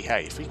should just be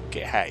hay. If we can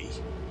get hay,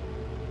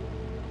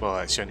 well,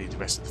 actually I need the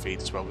rest of the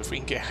feed as well, but if we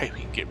can get hay,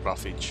 we can get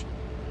roughage.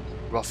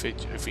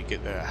 If we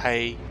get the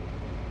hay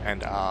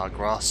and our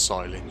grass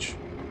silage,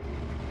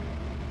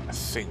 I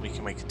think we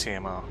can make a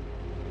TMR.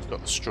 We've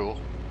got the straw.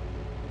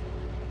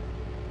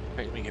 I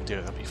think we can do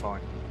it, that'll be fine.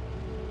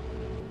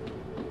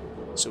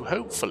 So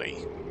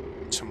hopefully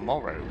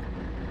tomorrow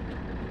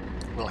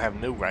we'll have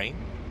no rain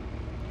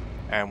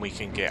and we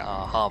can get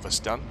our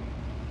harvest done,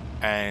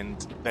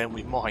 and then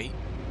we might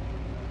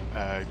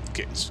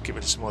get rid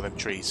of some more of them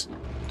trees.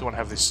 Don't want to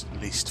have this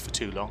leased for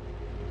too long.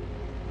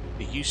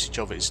 The usage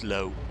of it is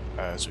low,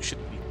 so it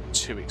shouldn't be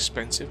too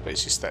expensive, but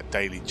it's just that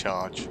daily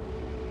charge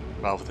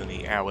rather than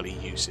the hourly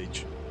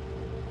usage.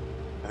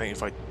 I think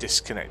if I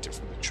disconnect it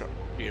from the truck,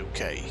 it'll be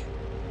okay.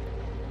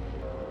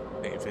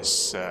 I think if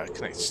it's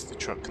connected to the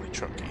truck and the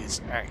truck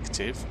is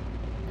active,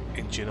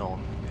 engine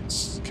on,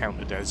 it's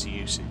counted as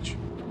usage.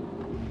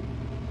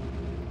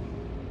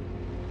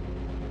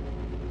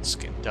 It's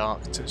getting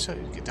dark, so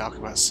it'll get dark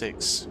about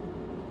 6.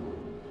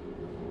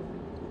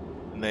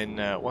 And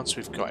then once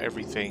we've got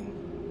everything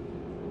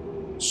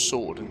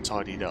sorted and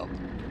tidied up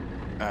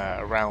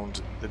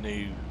around the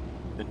new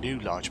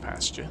large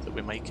pasture that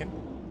we're making,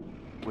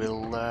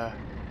 we'll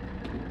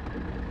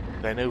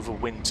then over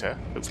winter,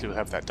 hopefully we'll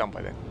have that done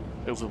by then.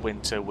 Over the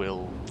winter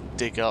we'll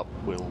dig up,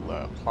 we'll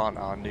plant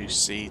our new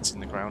seeds in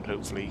the ground,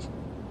 hopefully.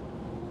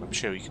 I'm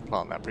sure you can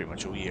plant that pretty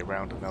much all year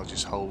round and they'll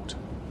just hold.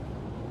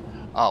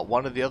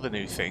 One of the other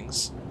new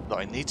things that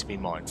I need to be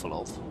mindful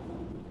of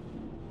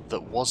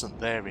that wasn't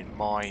there in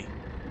my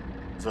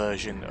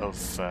version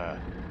of the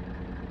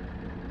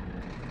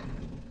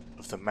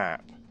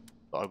map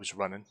that I was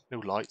running, no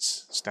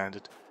lights,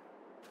 standard,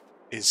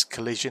 is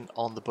collision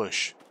on the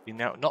bush. You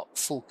know, not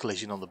full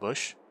collision on the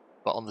bush,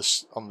 but on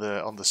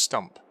the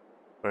stump.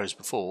 Whereas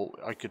before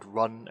I could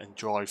run and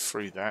drive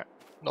through that.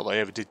 Not that I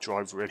ever did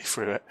drive really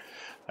through it,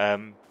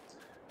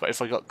 but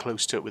if I got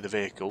close to it with a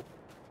vehicle,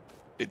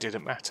 it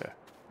didn't matter.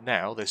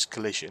 Now there's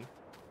collision,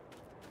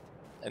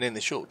 And in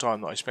the short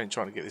time that I spent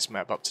trying to get this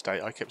map up to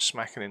date, I kept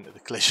smacking into the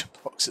collision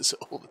boxes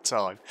all the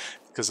time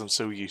because I'm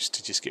so used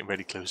to just getting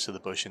really close to the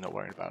bush and not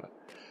worrying about it.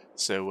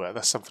 So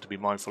that's something to be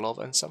mindful of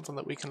and something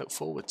that we can look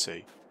forward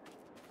to.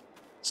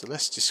 So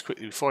let's just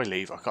quickly, before I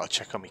leave, I've got to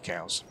check on my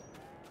cows.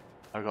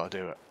 I've got to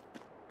do it.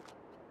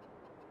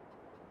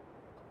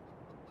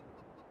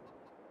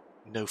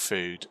 No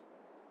food.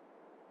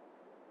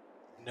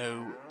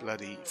 No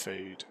bloody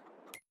food.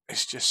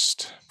 It's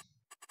just...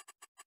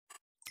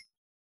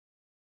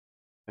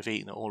 They've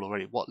eaten it all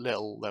already. What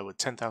little there were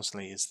 10,000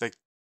 litres.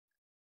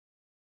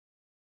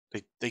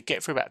 They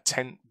get through about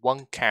 10.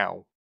 One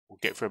cow will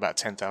get through about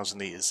 10,000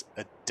 litres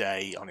a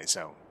day on its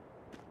own.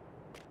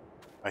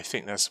 I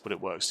think that's what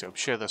it works to. I'm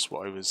sure that's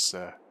what I was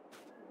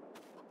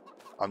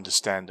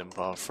understanding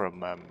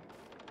from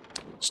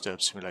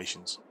Sturb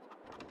Simulations.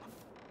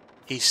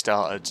 He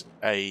started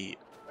a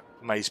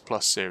Maize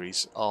Plus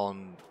series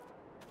on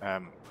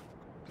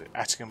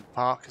Atkinson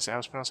Park. Is that how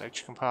it's pronounced?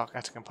 Atkinson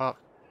Park.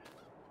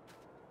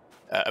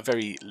 A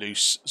very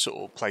loose sort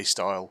of play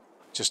style,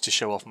 just to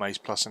show off Maize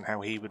Plus and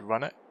how he would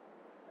run it.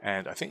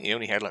 And I think he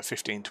only had like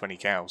 15-20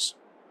 cows.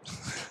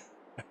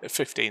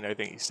 15 I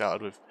think he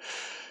started with.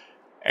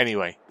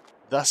 Anyway,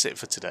 that's it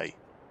for today.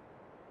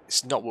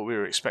 It's not what we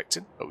were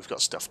expecting, but we've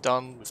got stuff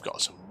done, we've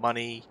got some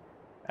money.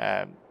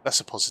 That's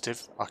a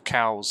positive. Our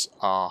cows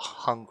are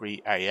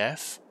hungry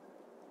AF.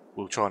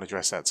 We'll try and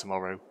address that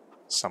tomorrow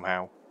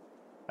somehow.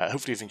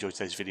 Hopefully you've enjoyed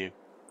today's video.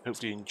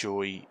 Hopefully you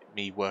enjoy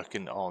me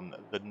working on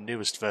the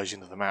newest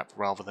version of the map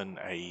rather than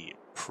a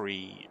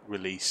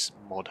pre-release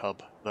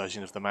ModHub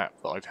version of the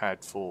map that I've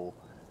had for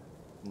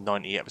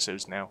 90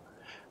 episodes now.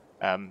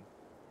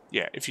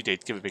 Yeah, if you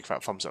did, give a big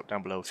fat thumbs up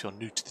down below. If you're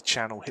new to the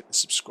channel, hit the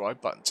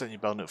subscribe button, turn your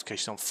bell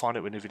notification on, find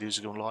out when new videos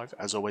are going live.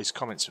 As always,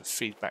 comments and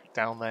feedback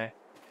down there.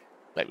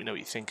 Let me know what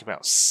you think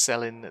about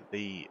selling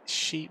the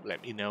sheep.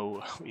 Let me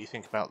know what you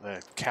think about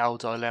the cow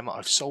dilemma.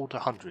 I've sold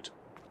 100.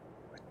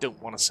 I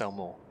don't want to sell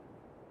more.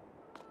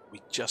 We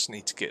just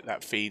need to get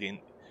that feed in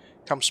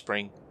come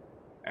spring,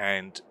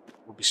 and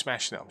we'll be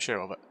smashing it, I'm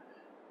sure of it.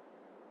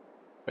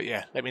 But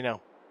yeah, let me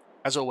know.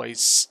 As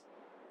always,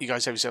 you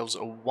guys have yourselves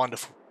a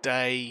wonderful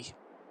day.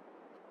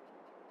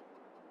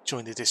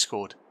 Join the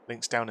Discord.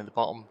 Links down in the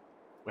bottom.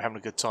 We're having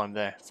a good time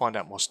there. Find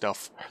out more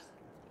stuff.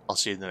 I'll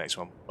see you in the next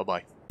one.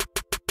 Bye-bye.